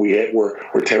 when we hit, we're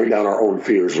tearing down our own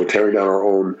fears. We're tearing down our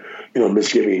own,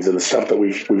 misgivings and the stuff that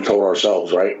we've told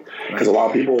ourselves, right? Because a lot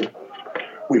of people,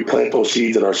 we plant those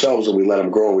seeds in ourselves and we let them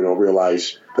grow. And we don't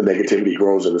realize the negativity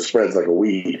grows and it spreads like a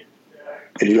weed.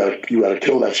 And you gotta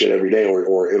kill that shit every day,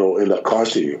 or it'll end up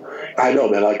costing you. I know,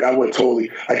 man. Like I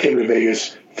came to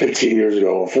Vegas 15 years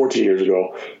ago or 14 years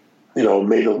ago.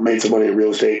 Made some money in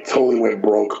real estate. Totally went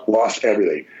broke. Lost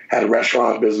everything. Had a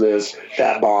restaurant business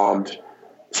that bombed.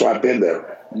 So I've been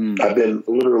there. I've been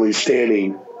literally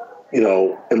standing, in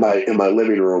my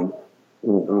living room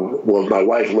with my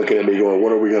wife looking at me, going,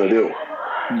 "What are we going to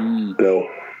do?"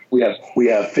 We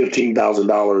have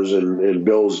 $15,000 in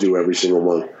bills due every single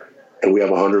month, and we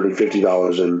have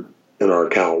 $150 in our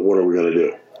account. What are we going to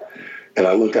do? And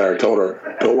I looked at her and told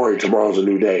her, "Don't worry, tomorrow's a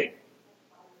new day."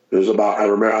 It was I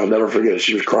remember, I'll never forget it.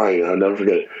 She was crying. I'll never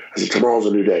forget it. I said, "Tomorrow's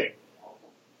a new day."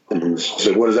 And she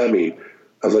said, "What does that mean?"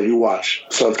 I was like, "You watch.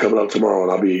 Sun's coming up tomorrow,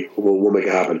 and we'll make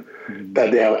it happen." Mm-hmm.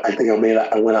 That day, I think I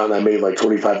went out and I made like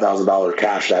 $25,000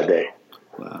 cash that day.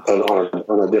 Wow.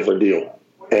 on a different deal.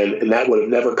 And that would have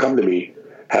never come to me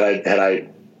had I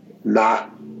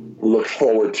not looked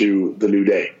forward to the new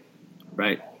day.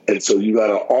 Right. And so you got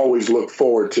to always look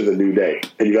forward to the new day,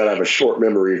 and you got to have a short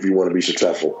memory if you want to be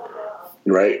successful.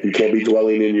 Right? You can't be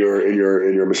dwelling in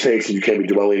your mistakes, and you can't be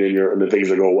dwelling in the things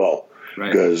that go well.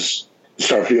 Right. Because you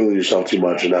start feeling yourself too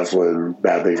much, and that's when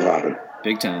bad things happen.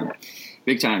 Big time.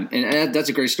 And that's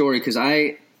a great story, because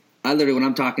I literally, when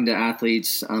I'm talking to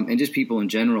athletes and just people in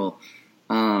general,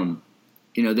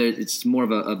 it's more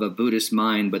of a Buddhist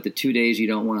mind, but the 2 days you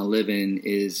don't want to live in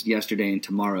is yesterday and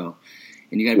tomorrow.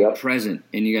 And you got to be present,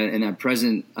 and that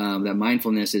present, that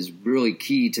mindfulness is really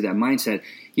key to that mindset.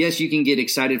 Yes, you can get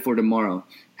excited for tomorrow,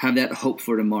 have that hope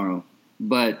for tomorrow,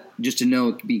 but just to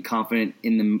know, be confident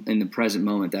in the present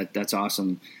moment. That's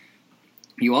awesome.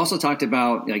 You also talked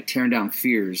about like tearing down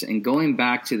fears and going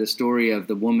back to the story of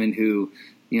the woman who,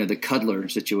 the cuddler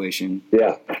situation.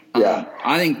 Yeah.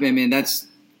 I think, man, that's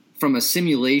from a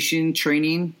simulation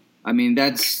training. I think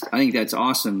that's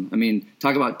awesome. I mean,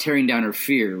 talk about tearing down her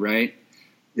fear, right?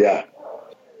 Yeah.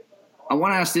 I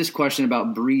want to ask this question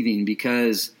about breathing,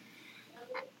 because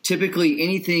typically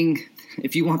anything,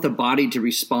 if you want the body to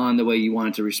respond the way you want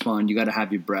it to respond, you got to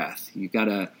have your breath. You got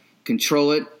to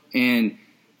control it. And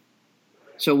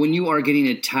so when you are getting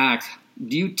attacked,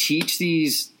 do you teach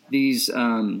these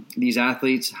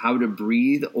athletes how to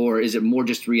breathe, or is it more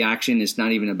just reaction? It's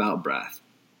not even about breath.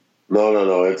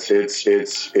 No. It's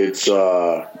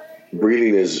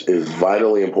breathing is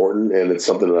vitally important, and it's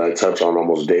something that I touch on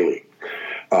almost daily.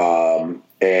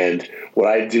 And what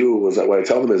I do is that what I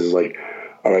tell them is like,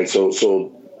 all right, so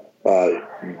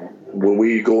when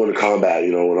we go into combat,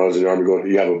 when I was in the Army,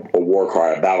 you have a war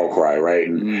cry, a battle cry, right?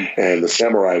 And the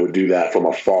samurai would do that from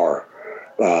afar,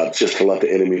 just to let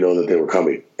the enemy know that they were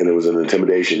coming. And it was an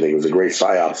intimidation thing. It was a great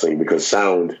psyops thing, because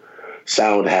sound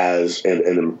has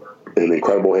an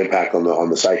incredible impact on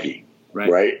the psyche,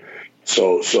 right?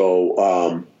 So it's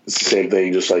the same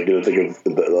thing. Just like think of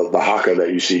the haka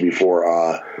that you see before,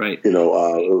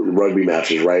 rugby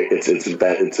matches, right? It's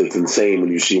insane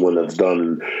when you see one that's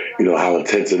done, and how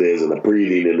intense it is, and the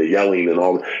breathing and the yelling and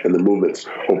all, and the movements.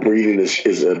 Well, breathing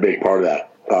is a big part of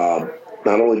that.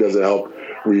 Not only does it help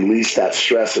release that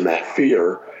stress and that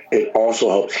fear, it also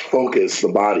helps focus the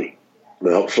body. It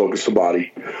helps focus the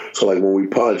body. So like when we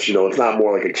punch, it's not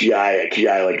more like a ki like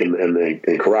in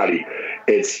karate.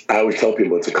 I always tell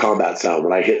people it's a combat sound.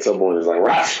 When I hit someone, it's like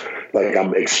rash, like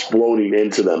I'm exploding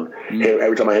into them.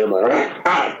 Every time I hit them,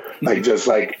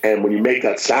 and when you make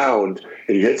that sound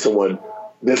and you hit someone,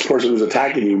 this person who's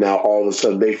attacking you now, all of a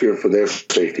sudden they fear for their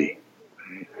safety.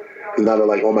 And now they're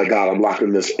like, oh my God, I'm locked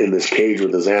in this cage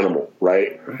with this animal,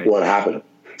 right? What happened?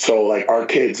 So like our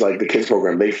kids, like the kids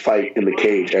program, they fight in the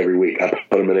cage every week. I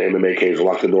put them in an MMA cage,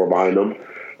 lock the door behind them,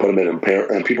 put them in,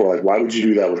 and people are like, why would you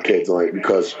do that with kids? I'm like,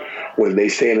 because when they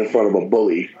stand in front of a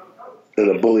bully and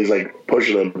the bully's like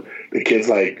pushing them, the kid's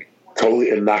like totally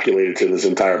inoculated to this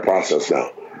entire process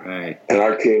now. Right. And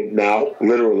our kid now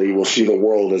literally will see the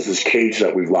world as this cage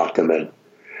that we've locked them in.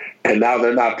 And now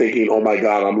they're not thinking, oh my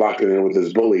God, I'm locked in here with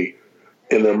this bully.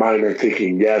 In their mind, they're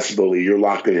thinking, yes, bully, you're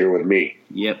locked in here with me.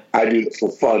 Yep. I do this for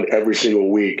fun every single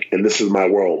week, and this is my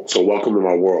world. So welcome to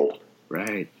my world.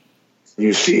 Right.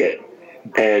 You see it,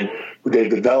 and they've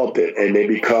developed it, and they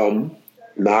become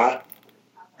not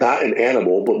an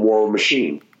animal, but more a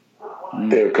machine.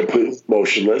 They're completely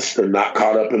motionless. They're not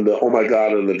caught up in the, oh my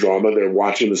God, in the drama. They're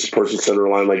watching this person center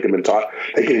line like they've been taught.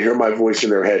 They can hear my voice in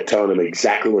their head telling them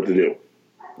exactly what to do.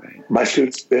 Right. My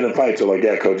students in a fight are like,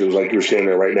 yeah, coach, it was like you were standing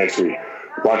there right next to me.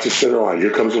 Watch the center line.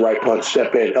 Here comes the right punch.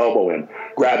 Step in, elbow him,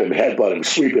 grab him, headbutt him,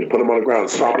 sweep him, put him on the ground,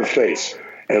 stomp his face.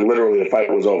 And literally the fight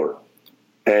was over.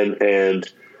 And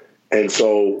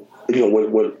so,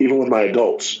 when even with my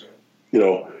adults,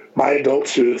 my adult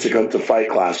students that come to fight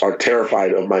class are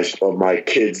terrified of my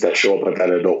kids that show up at that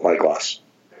adult fight class.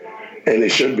 And they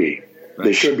should be. Right.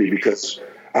 They should be, because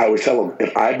I always tell them,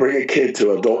 if I bring a kid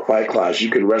to adult fight class, you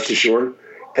can rest assured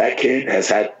that kid has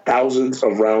had thousands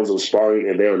of rounds of sparring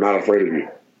and they are not afraid of you.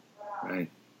 Right.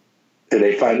 And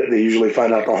they usually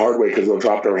find out the hard way because they'll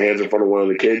drop their hands in front of one of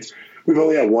the kids. We've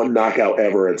only had one knockout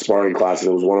ever at sparring class,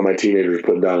 and it was one of my teenagers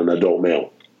putting down an adult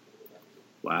male.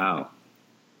 Wow.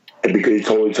 And because he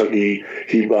totally took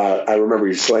I remember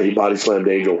he body slammed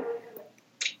Angel,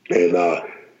 and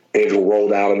Angel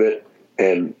rolled out of it,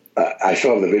 and I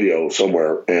still have the video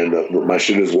somewhere. And my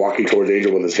student is walking towards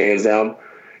Angel with his hands down,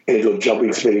 Angel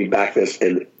jumping, spinning back fist,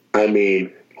 and I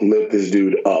mean lit this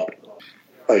dude up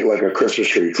like a Christmas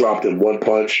tree. Dropped him one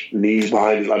punch, knees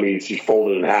behind his. I mean, she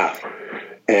folded in half,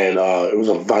 and it was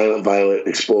a violent,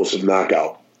 explosive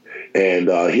knockout. And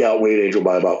he outweighed Angel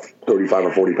by about 35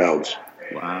 or 40 pounds.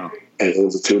 Wow. And it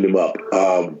was tuned him up.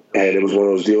 And it was one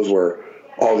of those deals where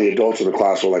all the adults in the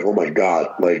class were like, oh my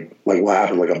God, like what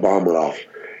happened? Like a bomb went off.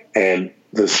 And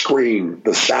the scream,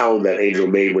 the sound that Angel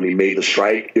made when he made the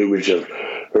strike, it was just,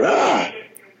 ah!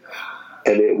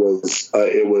 And it was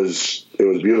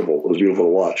beautiful. It was beautiful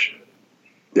to watch.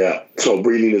 Yeah. So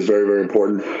breathing is very, very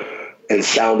important, and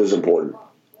sound is important.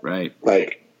 Right.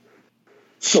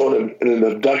 So in an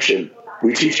abduction,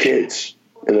 we teach kids.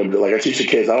 And I teach the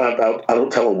kids, I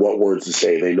don't tell them what words to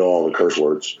say. They know all the curse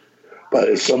words. But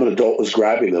if some adult is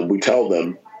grabbing them, we tell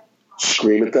them,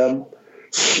 scream at them,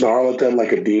 snarl at them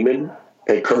like a demon,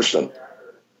 and curse them.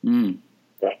 And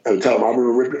tell them, I'm going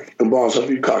to rip your balls off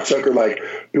you, cocksucker.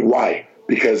 Why?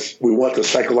 Because we want to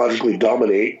psychologically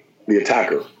dominate the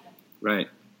attacker. Right.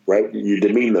 Right? You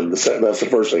demean them. That's the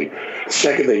first thing. The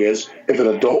second thing is, if an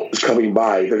adult is coming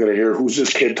by, they're going to hear, who's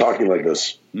this kid talking like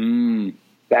this?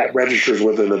 That registers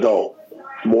with an adult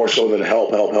more so than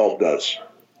help does.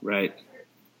 Right.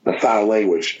 The foul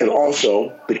language. And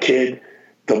also, the kid,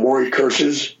 the more he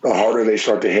curses, the harder they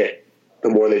start to hit, the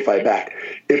more they fight back.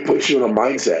 It puts you in a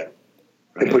mindset.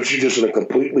 Right. It puts you just in a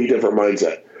completely different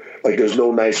mindset. There's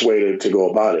no nice way to go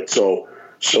about it. So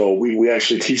we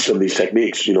actually teach them these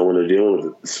techniques, when they're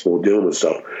dealing with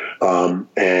stuff. And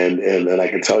I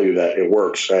can tell you that it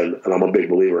works, and I'm a big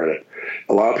believer in it.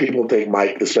 A lot of people think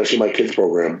especially my kids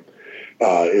program,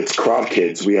 it's Krav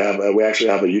Kids. We actually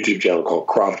have a YouTube channel called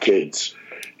Krav Kids,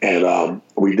 and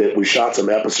we shot some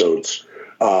episodes.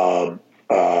 We shot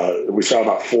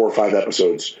about 4 or 5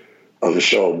 episodes of the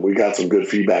show. We got some good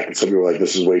feedback, and some people were like,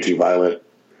 "This is way too violent,"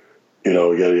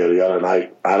 yada yada yada. And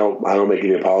I don't make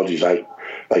any apologies.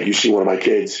 You see one of my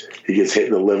kids, he gets hit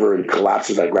in the liver and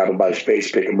collapses. I grab him by his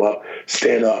face, pick him up,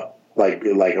 stand up.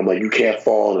 I'm like, you can't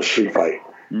fall in a street fight.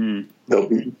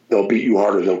 They'll beat you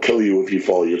harder. They'll kill you if you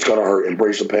fall. It's gonna hurt.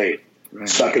 Embrace the pain. Right.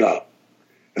 Suck it up.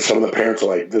 And some of the parents are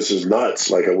like, "This is nuts."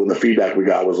 When the feedback we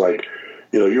got was like,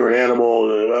 "You're an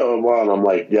animal," and I'm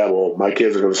like, "Yeah, well, my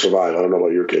kids are gonna survive. I don't know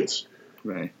about your kids."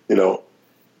 Right.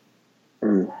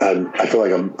 And I feel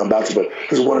like I'm about to, but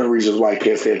this is one of the reasons why I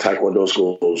can't stand Taekwondo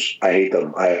schools. I hate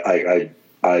them.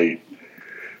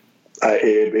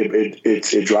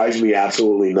 It drives me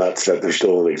absolutely nuts that they're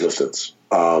still in existence.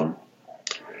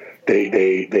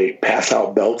 They pass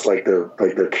out belts like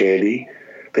they're candy.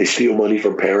 They steal money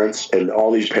from parents, and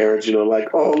all these parents,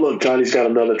 oh look, Johnny's got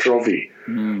another trophy.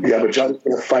 Yeah, but Johnny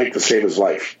can't fight to save his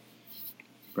life,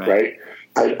 right?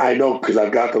 I know, because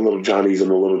I've got the little Johnnies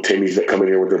and the little Timmies that come in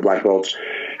here with their black belts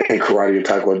and karate and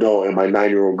Taekwondo, and my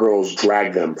 9-year-old girls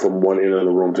drag them from one end of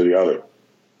the room to the other.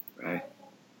 Right.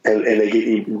 And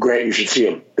they Grant, you should see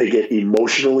them. They get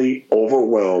emotionally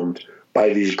overwhelmed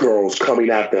by these girls coming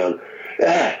at them,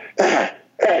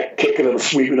 kicking them,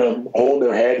 sweeping them, holding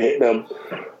their head, hitting them.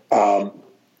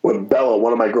 With Bella,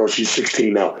 one of my girls, she's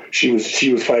 16 now. She was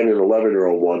fighting an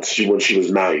 11-year-old once. When she was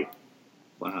 9.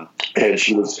 Wow. And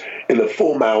she was in the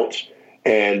full mount,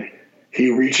 and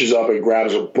he reaches up and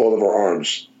grabs both of her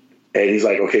arms. And he's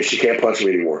like, okay, she can't punch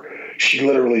me anymore. She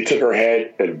literally took her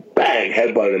head and bang,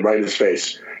 headbutted him right in his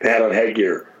face. They had on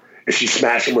headgear. And she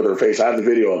smashed him with her face. I have the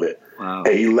video of it. Wow.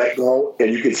 And he let go,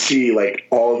 and you could see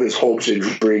all of his hopes and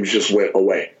dreams just went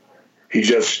away.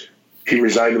 He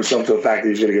resigned himself to the fact that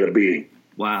he's going to get a beating.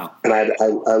 Wow. And I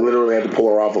literally had to pull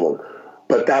her off of him.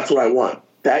 But that's what I want.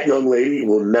 That young lady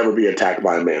will never be attacked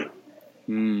by a man.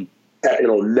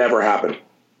 It'll never happen.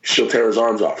 She'll tear his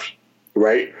arms off,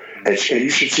 right? And you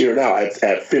should see her now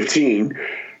at 15.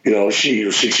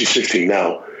 She's 16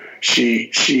 now.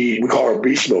 We call her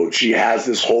beast mode. She has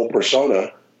this whole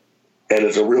persona, and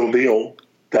it's a real deal.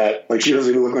 That she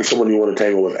doesn't even look like someone you want to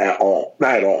tangle with at all.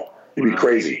 Not at all. You'd be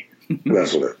crazy to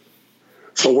mess with her.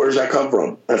 So where does that come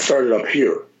from? That started up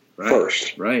here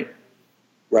first. Right.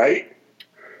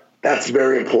 That's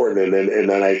very important, and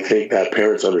then I think that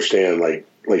parents understand. Like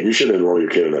you should enroll your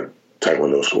kid in a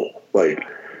Taekwondo school.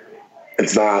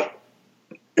 It's not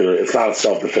it's not a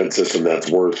self-defense system that's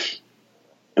worth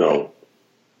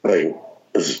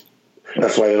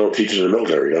that's why they don't teach it in the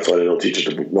military. That's why they don't teach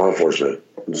it to law enforcement.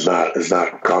 It's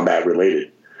not combat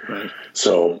related. Right.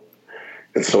 So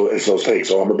it's those things.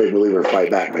 So I'm a big believer in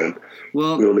fight back, man.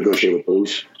 Well, we don't negotiate with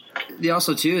police.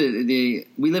 Also too,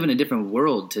 we live in a different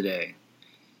world today.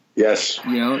 Yes.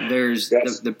 There's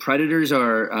the predators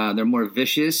are they're more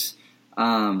vicious.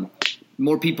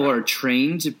 More people are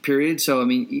trained, period. So, I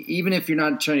mean, even if you're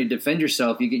not trying to defend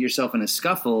yourself, you get yourself in a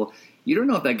scuffle, you don't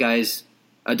know if that guy's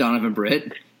a Donovan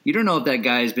Britt. You don't know if that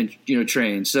guy's been,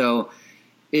 trained. So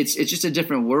it's just a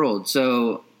different world.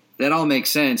 So that all makes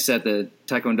sense that the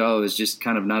Taekwondo is just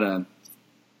kind of not a...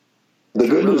 The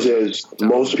good news is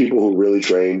most people who really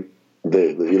train, I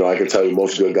can tell you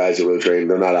most good guys that really train,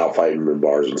 they're not out fighting in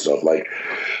bars and stuff. Like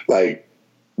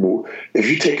if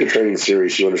you take your training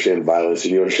serious, you understand violence,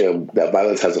 and you understand that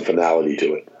violence has a finality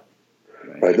to it.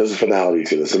 Right? There's a finality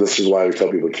to this, and this is why we tell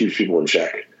people it keeps people in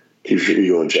check, keeps your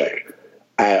ego in check.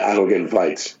 I don't get in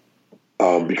fights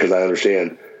because I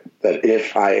understand that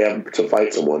if I am to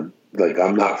fight someone,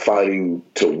 I'm not fighting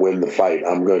to win the fight.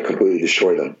 I'm going to completely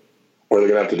destroy them, or they're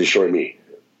going to have to destroy me.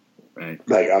 Right.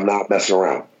 I'm not messing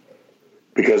around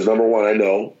because number one, I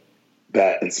know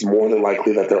that it's more than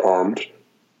likely that they're armed.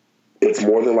 It's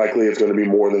more than likely it's going to be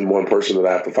more than one person that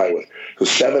I have to fight with. So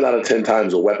 7 out of 10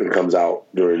 times a weapon comes out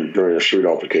during a street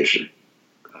altercation.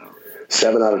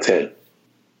 7 out of 10.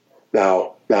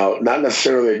 Now, not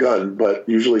necessarily a gun, but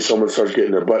usually someone starts getting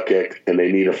their butt kicked and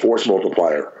they need a force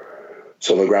multiplier.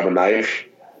 So they'll grab a knife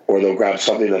or they'll grab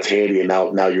something that's handy, and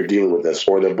now you're dealing with this.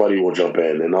 Or their buddy will jump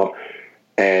in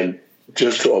and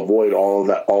just to avoid all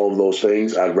of those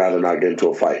things, I'd rather not get into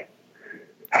a fight.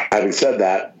 Having said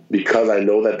that, because I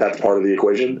know that that's part of the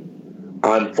equation,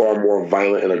 I'm far more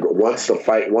violent. And once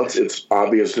it's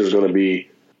obvious there's going to be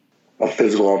a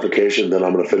physical altercation, then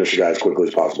I'm going to finish the guy as quickly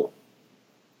as possible.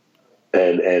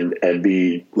 And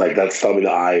be like that stub in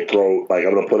the eye, throw, I'm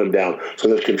going to put him down. So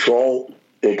there's control,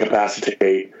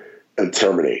 incapacitate, and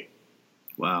terminate.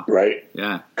 Wow. Right?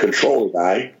 Yeah. Control the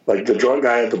guy. Like the drunk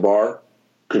guy at the bar,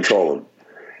 control him.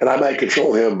 And I might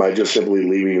control him by just simply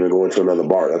leaving and going to another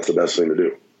bar. That's the best thing to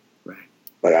do.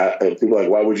 And people are like,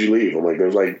 why would you leave? I'm like, I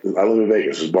live in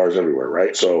Vegas. There's bars everywhere,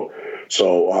 right? So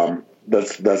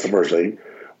that's the first thing.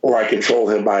 Or I control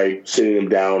him by sitting him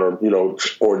down, or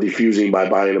defusing by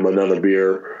buying him another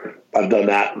beer. I've done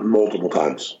that multiple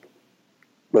times.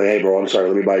 Like, hey, bro, I'm sorry,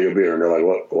 let me buy you a beer. And they're like,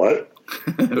 what?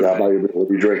 Yeah, I'll buy you a beer. What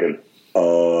are you drinking?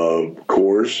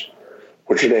 Coors.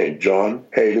 What's your name? John?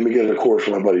 Hey, let me get a Coors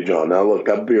for my buddy John. Now, look,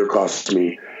 that beer costs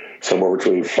me somewhere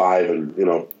between $5 and,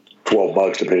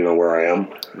 $12 depending on where I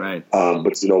am. Right.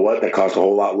 But you know what? That costs a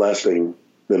whole lot less than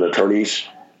attorneys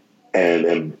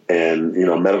and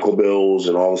medical bills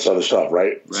and all this other stuff,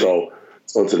 right? So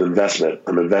it's an investment.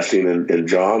 I'm investing in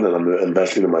John, and I'm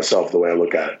investing in myself the way I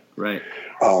look at it. Right.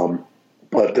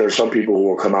 But there's some people who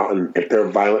will come out, and if they're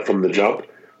violent from the jump,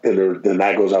 then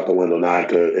that goes out the window. Now I have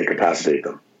to incapacitate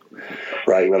them.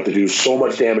 Right. We have to do so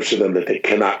much damage to them that they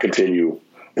cannot continue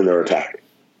in their attack.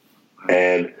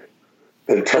 And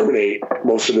terminate.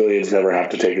 Most civilians never have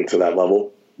to take it to that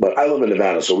level. But I live in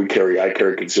Nevada, so I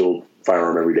carry concealed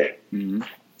firearm every day. Mm-hmm.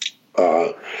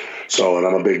 And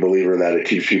I'm a big believer that it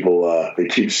keeps people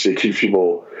it keeps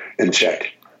people in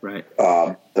check. Right.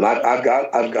 And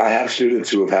I have students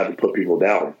who have had to put people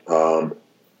down.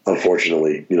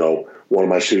 Unfortunately, one of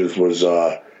my students was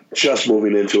just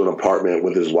moving into an apartment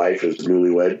with his wife, his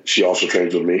newlywed. She also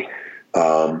trains with me.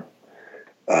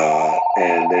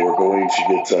 And they were going to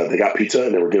get, they got pizza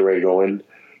and they were getting ready to go in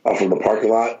from the parking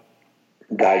lot.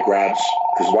 Guy grabs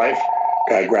his wife.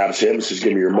 Guy grabs him, says,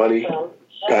 give me your money.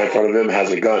 Guy in front of him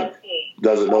has a gun.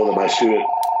 Doesn't know that my student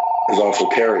is also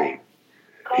carrying.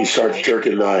 He starts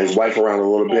jerking his wife around a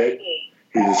little bit.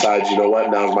 He decides, you know what,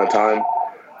 now's my time.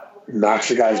 Knocks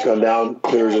the guy's gun down,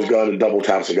 clears his gun, and double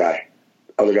taps the guy.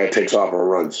 Other guy takes off and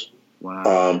runs.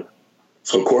 Wow.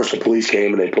 So, of course, the police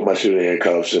came and they put my student in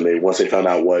handcuffs, and once they found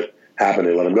out what happened,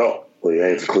 they let him go. Well,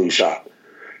 it's a clean shot.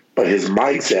 But his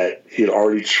mindset, he had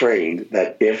already trained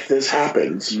that if this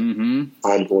happens, I'm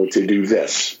going to do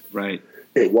this. Right.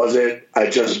 It wasn't, I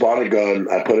just bought a gun,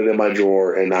 I put it in my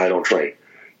drawer, and now I don't train.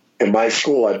 In my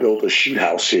school, I built a shoot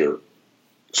house here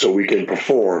so we can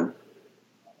perform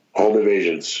home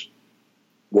invasions,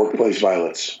 workplace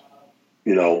violence,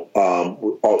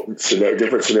 different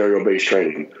scenario-based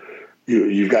training.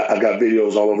 I've got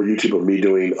videos all over YouTube of me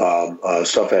doing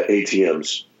stuff at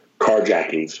ATMs,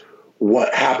 carjackings.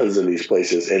 What happens in these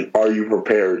places, and are you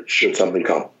prepared should something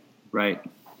come? Right.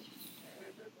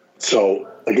 So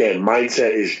again,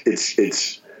 mindset is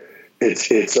it's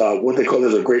what they call.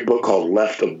 There's a great book called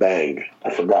Left of Bang.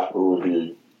 I forgot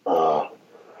who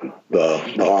the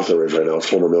author is right now. It's a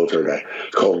former military guy.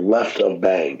 It's called Left of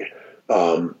Bang.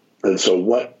 And so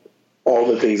what all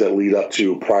the things that lead up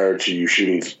to prior to you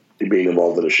being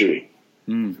involved in a shooting.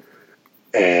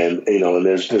 And, and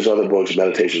there's other books,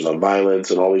 Meditations on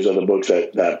Violence, and all these other books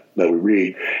that we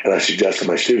read. And I suggest to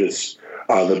my students,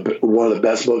 one of the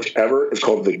best books ever is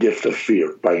called The Gift of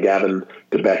Fear by Gavin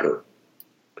de Becker.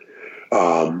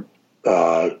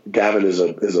 Gavin is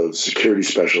a security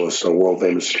specialist, a world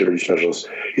famous security specialist.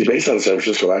 He's based out of San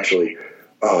Francisco, actually.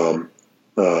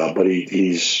 But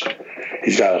he's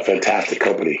got a fantastic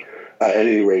company. At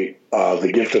any rate,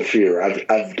 The Gift of Fear.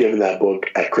 I've given that book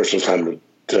at Christmas time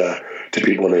to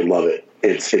people, and they love it.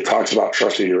 It talks about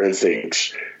trusting your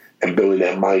instincts and building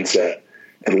that mindset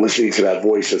and listening to that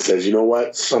voice that says, you know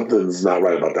what, something's not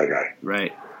right about that guy.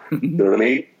 Right. You know what I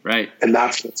mean? Right. And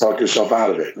not to talk yourself out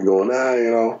of it and going,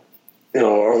 or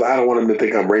I don't want him to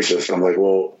think I'm racist. I'm like,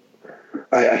 well,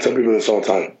 I tell people this all the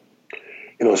time.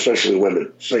 Especially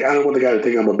women. She's like, I don't want the guy to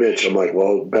think I'm a bitch. I'm like,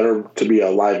 well, better to be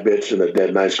a live bitch than a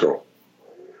dead nice girl.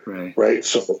 Right. Right.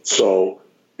 So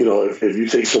if you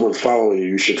think someone's following you,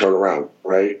 you should turn around.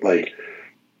 Right.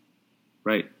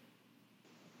 Right.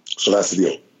 So that's the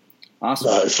deal. Awesome.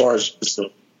 As far as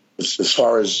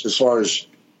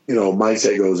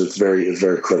mindset goes, it's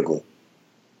very critical.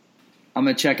 I'm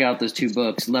gonna check out those two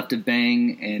books, Left of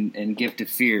Bang and Gift of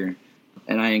Fear,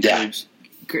 and I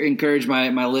encourage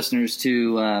my listeners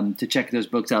to check those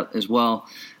books out as well.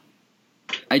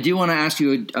 I do want to ask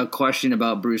you a question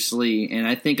about Bruce Lee, and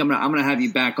I think I'm gonna have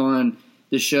you back on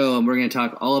the show, and we're gonna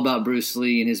talk all about Bruce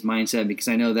Lee and his mindset, because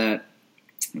I know that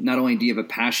not only do you have a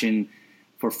passion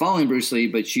for following Bruce Lee,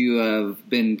 but you have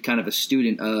been kind of a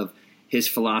student of his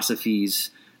philosophies.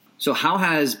 So how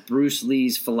has Bruce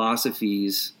Lee's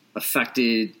philosophies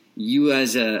affected you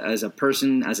as a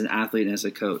person, as an athlete, and as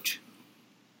a coach?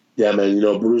 Yeah, man.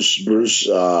 Bruce.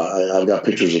 I've got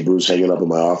pictures of Bruce hanging up in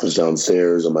my office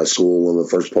downstairs in my school. One of the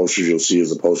first posters you'll see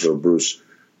is a poster of Bruce.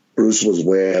 Bruce was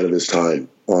way ahead of his time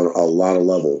on a lot of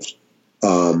levels.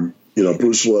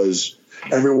 Bruce was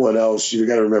everyone else. You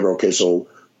got to remember. Okay, so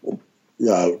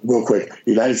real quick,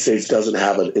 the United States doesn't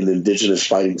have an indigenous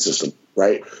fighting system,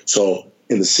 right? So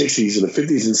in the 60s, in the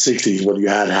 50s and 60s, what you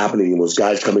had happening was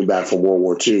guys coming back from World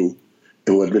War II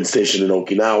who had been stationed in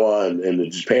Okinawa and in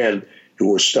Japan, who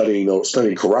were studying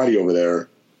karate over there,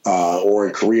 or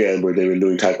in Korea where they've been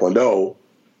doing Taekwondo.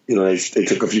 They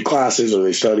took a few classes or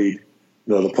they studied.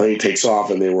 The plane takes off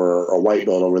and they were a white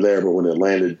belt over there, but when it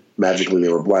landed, magically they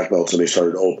were black belts, and they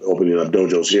started opening up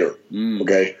dojos here.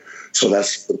 Okay, so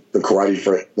that's the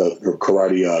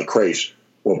karate craze.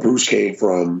 Well, Bruce came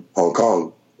from Hong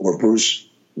Kong, where Bruce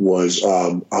was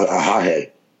a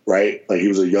hothead, right? Like when he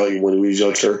was a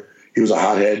youngster, he was a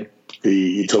hothead.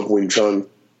 He took Wing Chun.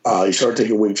 He started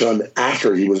taking Wing Chun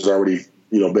after he was already,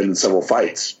 been in several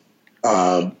fights.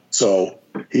 So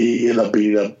he ended up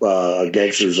beating up a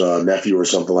gangster's nephew or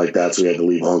something like that, so he had to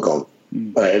leave Hong Kong.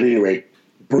 At any rate,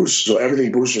 Bruce. So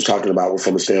everything Bruce was talking about was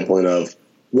from a standpoint of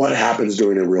what happens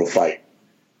during a real fight.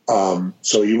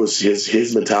 So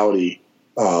his mentality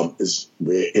has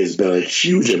been a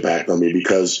huge impact on me,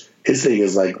 because his thing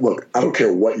is like, look, I don't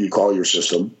care what you call your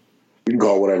system. You can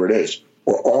call it whatever it is.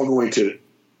 We're all going to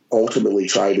ultimately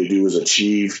try to do is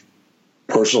achieve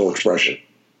personal expression.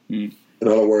 In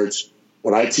other words,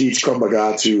 when I teach Krav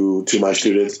Maga to my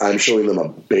students, I'm showing them a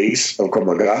base of Krav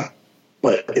Maga,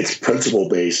 but it's principle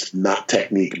based, not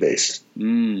technique based.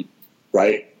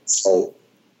 Right? So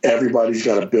everybody's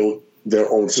got to build their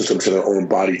own system to their own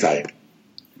body type.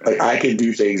 Like, I can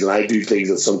do things, and I do things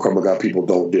that some Krav Maga people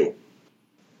don't do.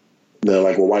 And they're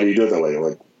like, well, why do you do it that way? I'm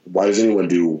like, why does anyone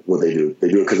do what they do? They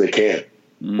do it because they can,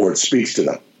 or it speaks to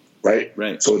them, right?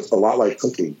 Right. So it's a lot like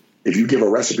cooking. If you give a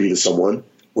recipe to someone,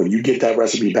 when you get that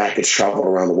recipe back, it's traveled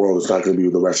around the world. It's not going to be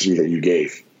the recipe that you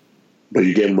gave, but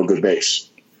you gave them a good base.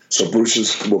 So Bruce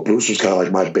was kind of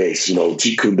like my base.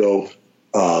 Jeet Kune Do,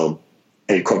 and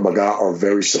Krav Maga are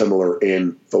very similar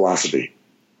in philosophy.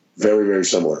 Very, very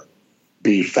similar.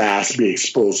 Be fast, be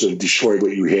explosive, destroy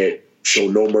what you hit, show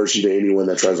no mercy to anyone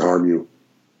that tries to harm you.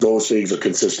 Those things are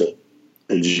consistent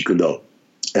in Jeet Kune Do.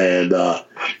 And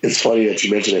it's funny that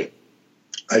you mention it.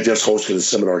 I just hosted a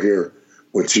seminar here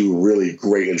with two really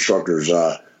great instructors.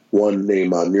 One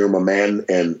named Nirma Mann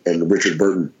and Richard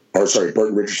Burton.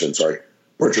 Burton Richardson.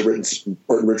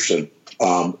 Burton Richardson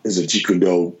is a Jeet Kune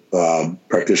Do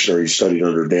practitioner. He studied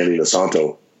under Danny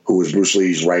DeSanto, who was Bruce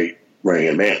Lee's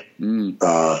right-hand man.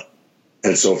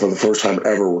 And so for the first time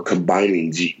ever, we're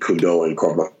combining Jeet Kune Do and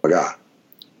Krav Maga.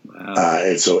 Wow.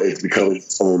 And so it's become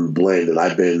its own blend. And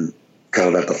I've been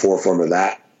kind of at the forefront of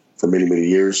that for many, many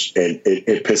years. And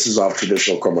it pisses off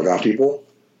traditional Krav Maga people,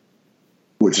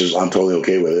 which is, I'm totally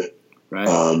okay with it.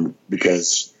 Right.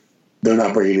 Because they're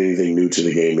not bringing anything new to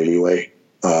the game anyway.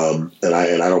 And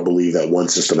I don't believe that one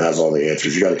system has all the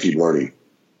answers. You got to keep learning.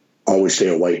 Always stay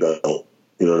a white belt.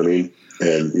 You know what I mean?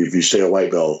 And if you stay a white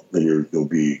belt, then you'll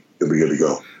be good to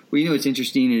go. Well, what's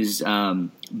interesting is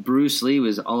Bruce Lee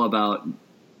was all about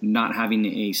not having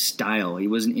a style. He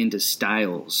wasn't into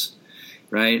styles,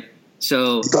 right?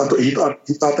 So he thought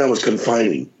that was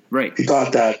confining. Right. He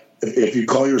thought that if you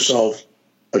call yourself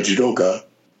a judoka,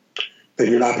 then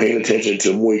you're not paying attention to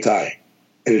Muay Thai.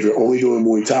 And if you're only doing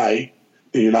Muay Thai,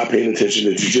 then you're not paying attention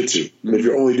to jiu-jitsu. Mm-hmm. And if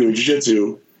you're only doing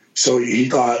jiu-jitsu, so he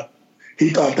thought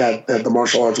that the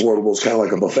martial arts world was kind of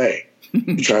like a buffet.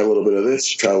 You try a little bit of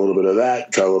this, you try a little bit of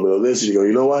that, try a little bit of this, and you go,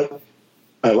 you know what?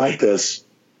 I like this,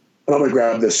 but I'm going to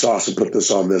grab this sauce and put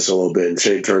this on this a little bit and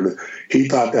shake turn. He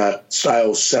thought that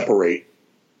styles separate,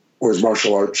 whereas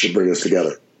martial arts should bring us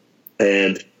together.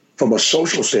 And from a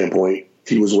social standpoint,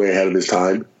 he was way ahead of his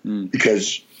time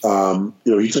because,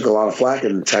 he took a lot of flack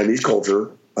in Chinese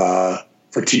culture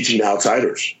for teaching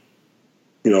outsiders.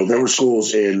 There were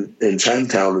schools in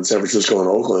Chinatown in San Francisco and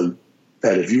Oakland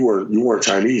that if you weren't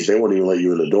Chinese, they wouldn't even let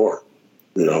you in the door.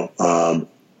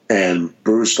 And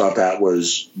Bruce thought that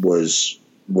was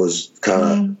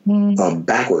kind of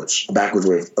backwards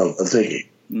way of thinking.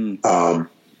 And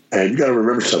you got to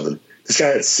remember something. This guy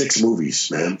had 6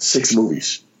 movies, man, 6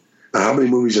 movies. Now, how many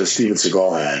movies has Steven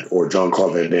Seagal had, or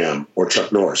Jean-Claude Van Damme, or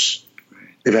Chuck Norris?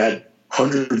 They've had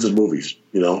hundreds of movies.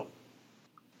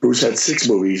 Bruce had 6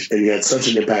 movies, and he had such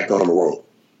an impact on the world.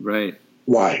 Right.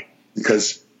 Why?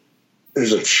 Because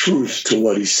there's a truth to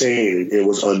what he's saying. It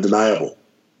was undeniable.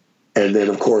 And then,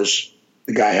 of course,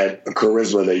 the guy had a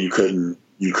charisma that you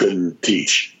couldn't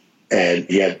teach, and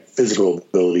he had physical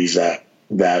abilities that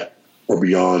were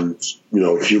beyond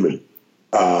human.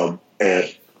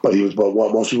 But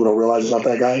what most people don't realize about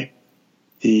that guy,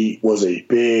 he was a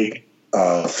big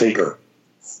thinker.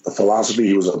 The philosophy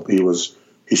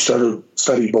he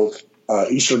studied both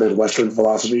Eastern and Western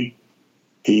philosophy.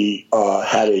 He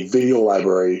had a video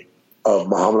library of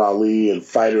Muhammad Ali and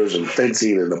fighters and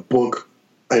fencing and a book.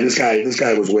 And this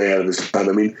guy was way ahead of his time.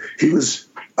 I mean, he was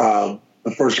the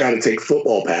first guy to take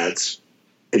football pads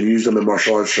and use them in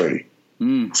martial arts training.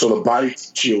 So the body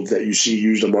shields that you see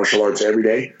used in martial arts every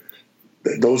day,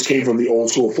 those came from the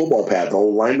old school football pads, the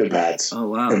old lineman pads. Oh,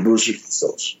 wow. And Bruce used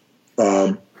those.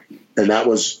 And that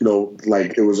was,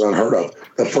 it was unheard of.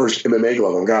 The first MMA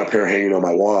glove, I've got a pair hanging on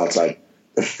my wall outside.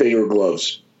 The finger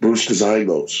gloves, Bruce designed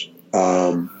those.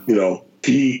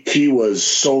 He was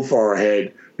so far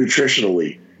ahead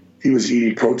nutritionally. He was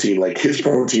eating protein. Like, his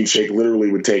protein shake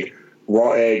literally would take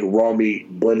raw egg, raw meat,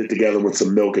 blend it together with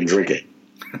some milk and drink it.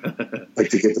 Like,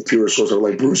 to get the purest source of,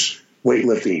 like, Bruce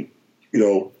weightlifting.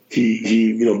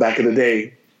 He back in the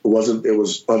day, it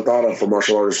was unthought of for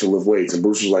martial artists to lift weights, and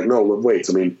Bruce was like, no, lift weights.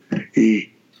 I mean,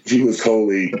 he was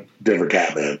totally different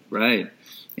cat, man. Right.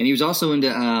 And he was also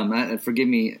into, forgive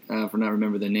me for not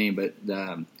remembering the name, but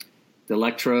the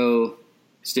electro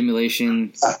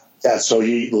stimulation. So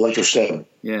electrostim.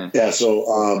 Yeah. Yeah.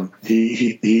 So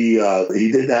he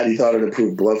did that. He thought it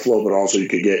improved blood flow, but also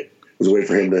it was a way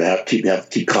for him to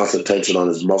keep constant tension on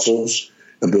his muscles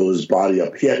and build his body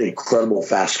up. He had incredible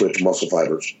fast twitch muscle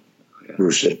fibers. Yeah.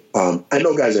 Bruce did. I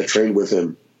know guys that trained with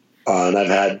him, and I've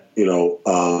had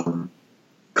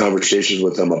conversations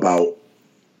with them about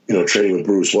training with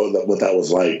Bruce, what that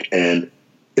was like. And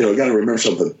you got to remember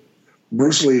something.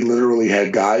 Bruce Lee literally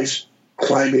had guys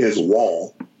climb his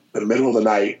wall in the middle of the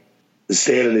night and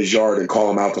stand in his yard and call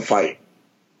him out to fight.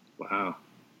 Wow.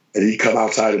 And he'd come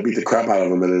outside and beat the crap out of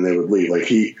them, and then they would leave.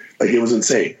 It was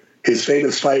insane. His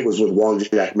famous fight was with Wong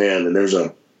Jack Man, and there's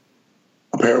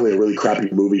apparently a really crappy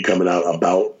movie coming out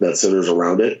about that centers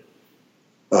around it.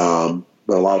 But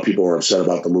a lot of people are upset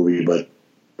about the movie. But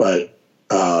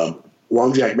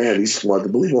Wong Jack Man, I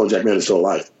believe Wong Jack Man is still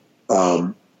alive.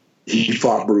 he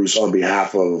fought Bruce on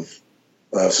behalf of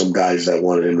some guys that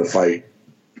wanted him to fight,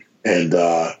 and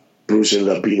Bruce ended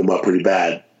up beating him up pretty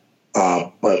bad.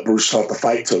 But Bruce thought the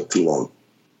fight took too long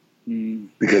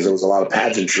because there was a lot of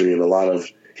pageantry and a lot of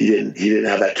he didn't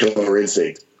have that killer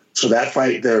instinct. So that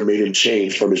fight there made him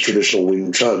change from his traditional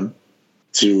Wing Chun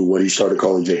to what he started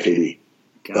calling JKD.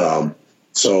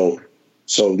 So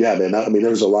yeah, man.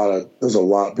 There's a lot.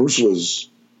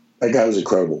 That guy was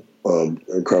incredible.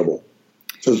 Incredible.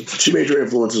 So the two major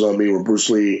influences on me were Bruce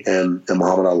Lee and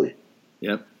Muhammad Ali.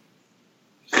 Yep.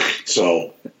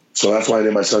 So that's why I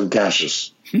named my son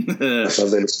Cassius. My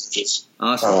son's name is Cassius.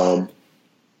 Awesome.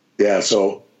 There's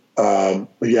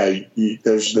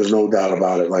no doubt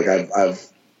about it. Like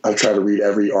I've tried to read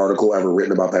every article ever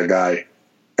written about that guy,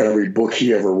 every book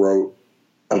he ever wrote.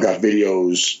 I've got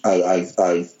videos.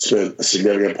 I've spent a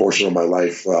significant portion of my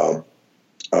life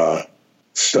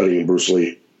studying Bruce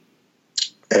Lee,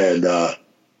 and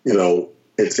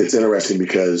it's interesting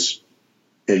because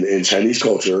in Chinese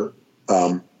culture,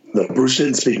 Bruce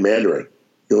didn't speak Mandarin.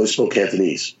 He only spoke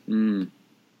Cantonese.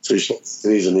 So he spoke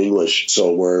Cantonese and English.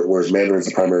 So whereas Mandarin is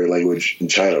the primary language in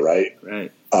China, right?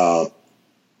 Right.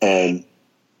 And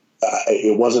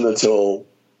it wasn't until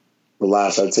the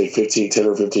last, I'd say 10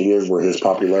 or 15 years where his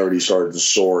popularity started to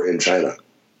soar in China.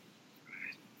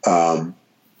 I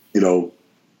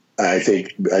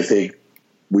think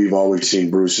we've always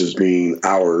seen Bruce as being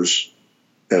ours.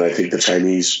 And I think the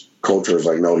Chinese culture is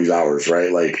like, no, he's ours,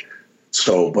 right? Like,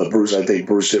 so, but Bruce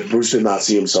did not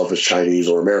see himself as Chinese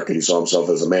or American. He saw himself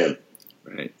as a man.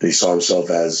 Right. And he saw himself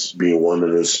as being one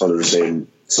under the same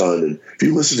sun. And if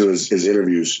you listen to his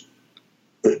interviews,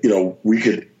 we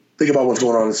could think about what's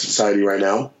going on in society right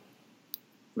now.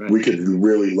 Right. We could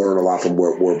really learn a lot from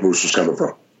where Bruce was coming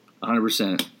from.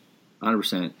 100%.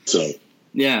 100%. So,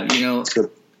 yeah,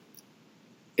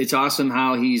 it's awesome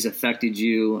how he's affected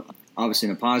you, obviously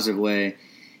in a positive way.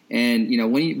 And,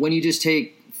 when you just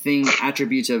take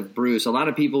attributes of Bruce, a lot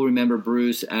of people remember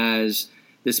Bruce as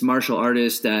this martial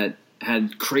artist that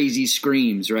had crazy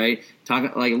screams, right? Talking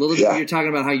like a little bit, you're talking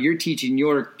about how you're teaching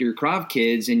your Krav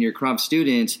kids and your Krav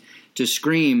students to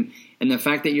scream, and the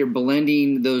fact that you're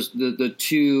blending the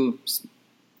two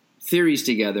theories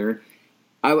together.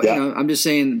 I'm just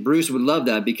saying Bruce would love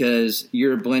that because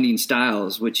you're blending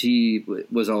styles, which he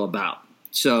was all about.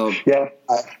 So that's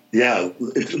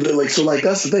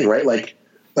the thing, right? Like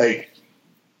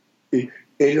in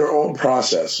your own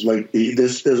process, like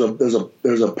there's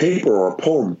a paper or a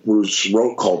poem Bruce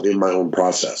wrote called "In My Own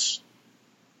Process,"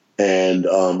 and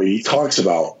he talks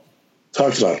about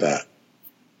that.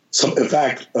 So, in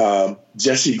fact,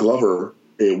 Jesse Glover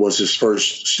was his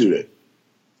first student.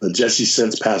 Jesse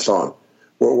since passed on.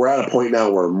 We're at a point now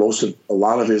where a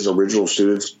lot of his original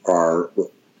students are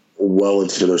well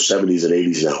into their 70s and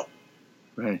 80s now,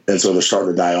 right? And so they're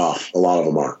starting to die off. A lot of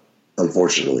them are,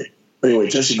 unfortunately. But anyway,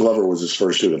 Jesse Glover was his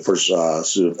first student.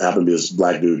 Student happened to be this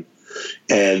black dude,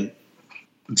 and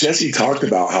Jesse talked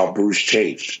about how Bruce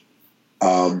changed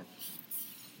when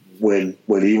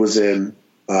he was in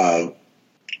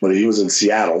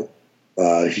Seattle.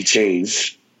 He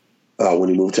changed when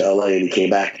he moved to LA, and he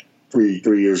came back. Three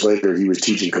years later, he was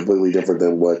teaching completely different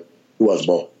than what he was.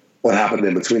 But what happened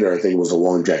in between there, I think, was a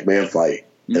long Jack Man fight,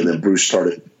 and then Bruce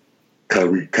started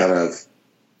taking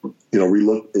a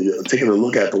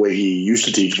look at the way he used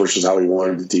to teach versus how he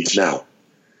wanted to teach now.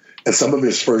 And some of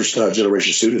his first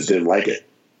generation students didn't like it.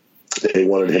 They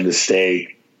wanted him to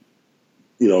stay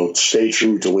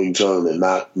true to Wing Chun and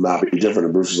not be different.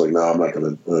 And Bruce was like, "No, I'm not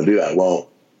going to do that." Well,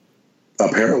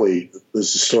 apparently,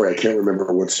 this is a story. I can't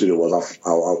remember what student it was.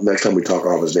 I'll next time we talk,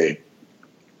 I'll have his name.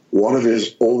 One of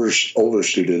his older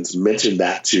students mentioned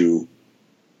that to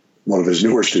one of his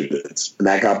newer students, and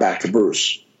that got back to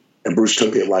Bruce. And Bruce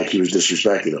took it like he was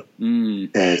disrespecting him.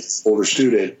 And his older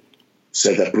student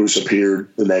said that Bruce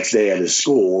appeared the next day at his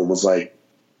school and was like,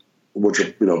 what's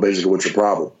your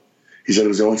problem? He said it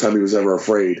was the only time he was ever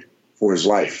afraid for his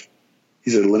life.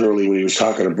 He said literally when he was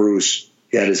talking to Bruce,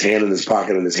 he had his hand in his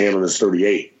pocket and his hand on his .38.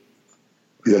 He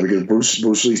said because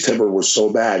Bruce Lee's temper was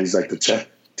so bad, he's like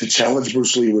to challenge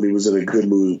Bruce Lee when he was in a good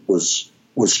mood was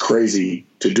crazy.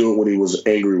 To do it when he was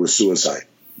angry was suicide.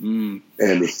 And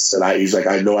he said, he's like,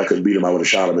 I know I couldn't beat him. I would have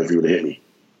shot him if he would have hit me.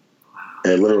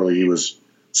 And literally he was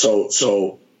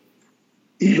so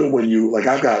even when you, like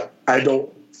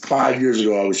 5 years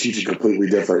ago, I was teaching completely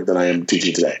different than I am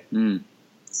teaching today.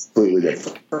 Completely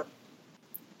different.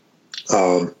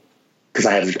 Cause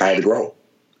I had to grow.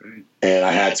 And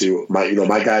I had to,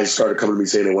 my guys started coming to me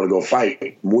saying they want to go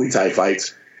fight Muay Thai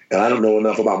fights. And I don't know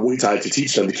enough about Muay Thai to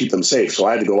teach them to keep them safe. So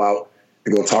I had to go out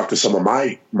and go talk to some of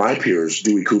my peers,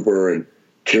 Dewey Cooper and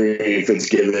Kieran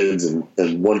Fitzgibbons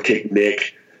and One Kick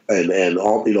Nick and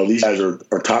all, these guys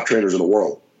are top trainers in the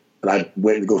world. And I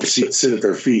went and go sit at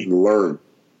their feet and learn.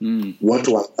 What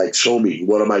do I show me?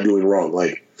 What am I doing wrong?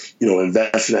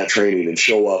 Invest in that training and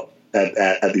show up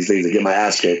at these things and get my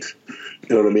ass kicked.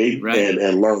 You know what I mean? Right.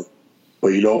 And learn. But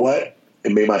you know what?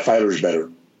 It made my fighters better.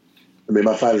 I'm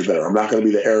not going to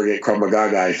be the arrogant Krav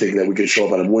Maga guy thinking that we can show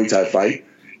up at a Muay Thai fight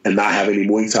and not have any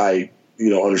Muay Thai,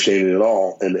 understanding at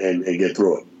all and get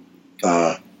through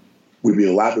it. We'd be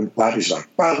a laughing stock.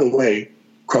 By the way,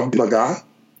 Krav Maga,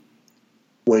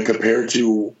 when compared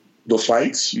to those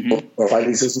fights or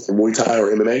fighting systems in Muay Thai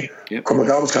or MMA, Krav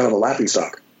Maga was kind of a laughing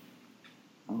stock.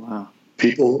 Oh, wow.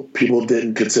 People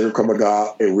didn't consider Krav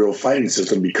Maga a real fighting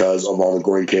system because of all the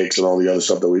groin kicks and all the other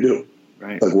stuff that we do.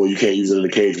 Right. Like, well, you can't use it in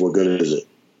the cage. What good is it?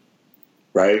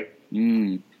 Right?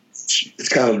 It's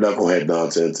kind of knucklehead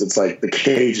nonsense. It's like the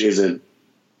cage isn't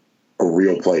a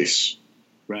real place.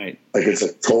 Right. Like, it's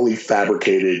a totally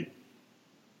fabricated,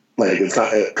 like, it's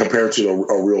not compared to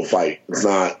a real fight. It's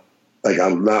not, like,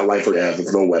 I'm not life or death.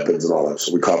 There's no weapons and all that.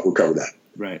 So we covered that.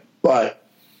 Right. But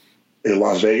in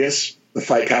Las Vegas, the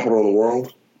fight capital of the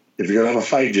world, if you're going to have a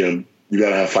fight gym, you got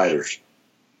to have fighters.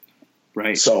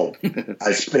 Right. So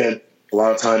I spent a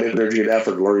lot of time, energy, and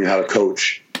effort learning how to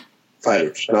coach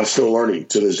fighters. And I'm still learning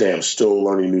to this day. I'm still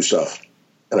learning new stuff.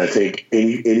 And I think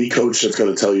any coach that's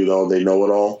going to tell you, though, they know it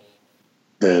all,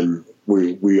 then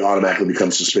we automatically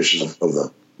become suspicious of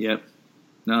them. Yep.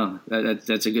 No,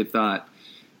 that's a good thought.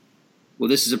 Well,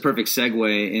 this is a perfect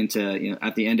segue into,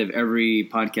 at the end of every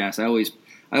podcast, I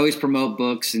always promote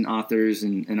books and authors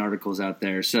and articles out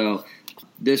there. So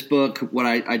this book, what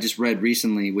I just read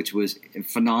recently, which was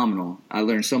phenomenal. I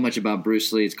learned so much about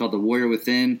Bruce Lee. It's called The Warrior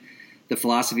Within, The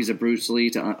Philosophies of Bruce Lee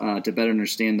to better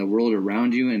understand the world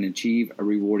around you and achieve a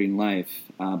rewarding life,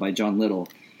 by John Little.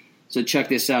 So check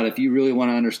this out. If you really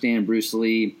want to understand Bruce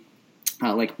Lee,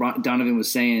 like Donovan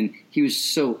was saying, he was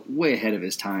so way ahead of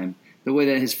his time. The way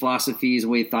that his philosophies, the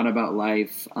way he thought about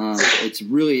life, it's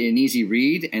really an easy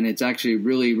read, and it's actually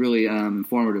really, really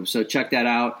informative. So check that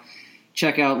out.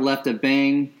 Check out Left of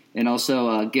Bang and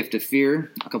also Gift of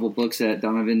Fear, a couple books that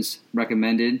Donovan's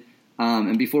recommended.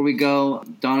 And before we go,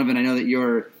 Donovan, I know that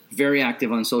you're very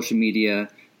active on social media.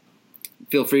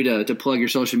 Feel free to plug your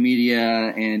social media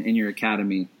and your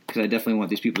academy, because I definitely want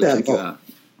these people to check you out.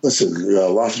 Listen,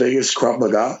 Las Vegas Krav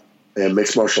Maga and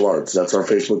Mixed Martial Arts. That's our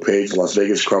Facebook page, Las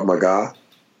Vegas Krav Maga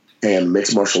and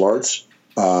Mixed Martial Arts.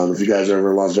 If you guys are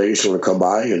ever in Las Vegas, you want to come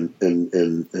by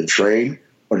and train,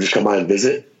 or just come by and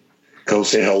visit, come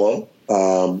say hello.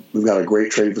 We've got a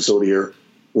great training facility here.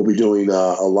 We'll be doing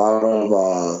a lot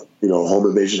of home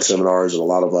invasion seminars and a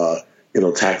lot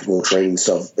of tactical training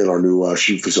stuff in our new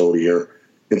shoot facility here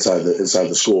inside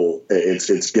the school.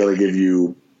 It's going to give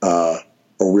you a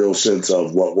real sense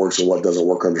of what works and what doesn't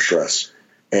work under stress.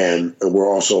 And we're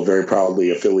also very proudly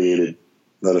an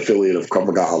affiliate of Krav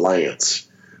Maga Alliance,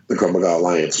 the Krav Maga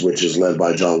Alliance, which is led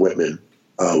by John Whitman,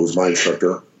 who's my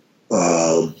instructor.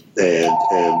 And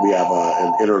we have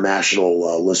an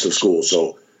international list of schools.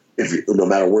 So no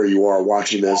matter where you are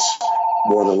watching this,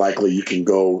 more than likely you can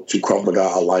go to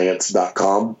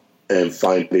KravMagaAlliance.com and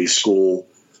find a school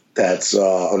that's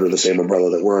under the same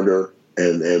umbrella that we're under,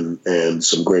 and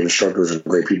some great instructors and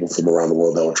great people from around the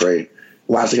world that will train.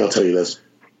 Last thing I'll tell you this.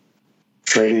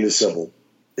 Training is simple.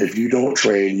 If you don't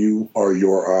train, you are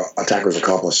your attacker's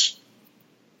accomplice.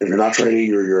 If you're not training,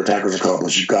 you're your attacker's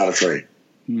accomplice. You've got to train.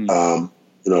 We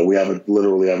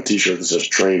literally have a T-shirt that says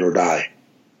 "Train or Die."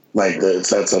 It's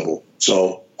that simple.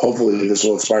 So hopefully this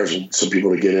will inspire some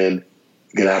people to get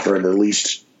after it, and at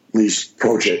least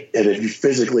approach it. And if you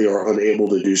physically are unable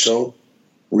to do so,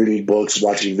 reading books,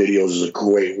 watching videos is a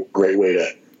great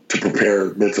way to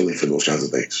prepare mentally for those kinds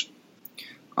of things.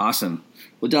 Awesome.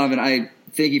 Well, Donovan, I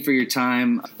thank you for your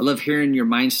time. I love hearing your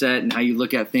mindset and how you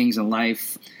look at things in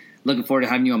life. Looking forward to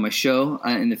having you on my show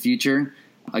in the future.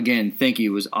 Again, thank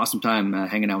you. It was an awesome time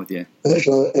hanging out with you.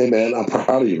 Hey, man, I'm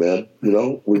proud of you, man.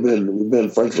 We've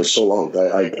been friends for so long.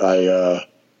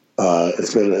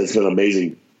 It's been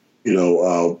amazing.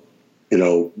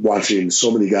 Watching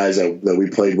so many guys that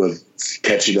we played with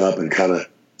catching up and kind of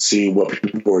seeing what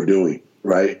people are doing.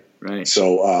 Right. Right.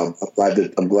 So I'm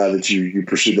glad that you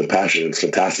pursued the passion. It's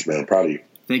fantastic, man. I'm proud of you.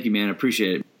 Thank you, man. I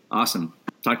appreciate it. Awesome.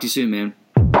 Talk to you soon, man.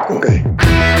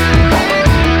 Okay.